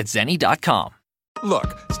now at Zenni.com.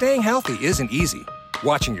 Look, staying healthy isn't easy.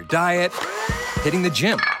 Watching your diet, hitting the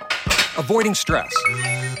gym, avoiding stress.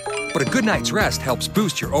 But a good night's rest helps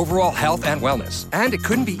boost your overall health and wellness. And it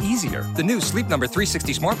couldn't be easier. The new Sleep Number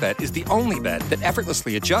 360 Smart Bed is the only bed that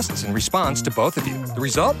effortlessly adjusts and responds to both of you. The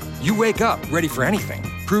result? You wake up ready for anything.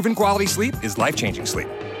 Proven quality sleep is life-changing sleep.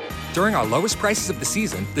 During our lowest prices of the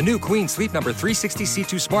season, the new Queen Sleep Number 360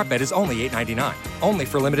 C2 Smart Bed is only $8.99. Only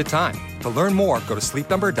for a limited time. To learn more, go to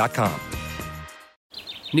sleepnumber.com.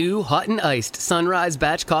 New hot and iced Sunrise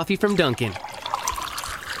Batch Coffee from Dunkin'.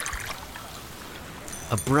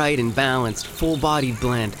 A bright and balanced, full-bodied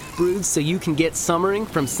blend brewed so you can get summering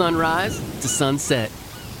from sunrise to sunset.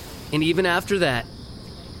 And even after that,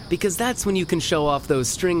 because that's when you can show off those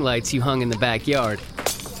string lights you hung in the backyard.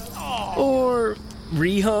 Or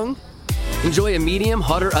rehung. Enjoy a medium,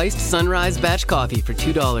 hotter iced Sunrise Batch Coffee for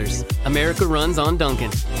 $2. America runs on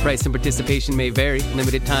Dunkin'. Price and participation may vary.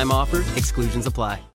 Limited time offer. Exclusions apply.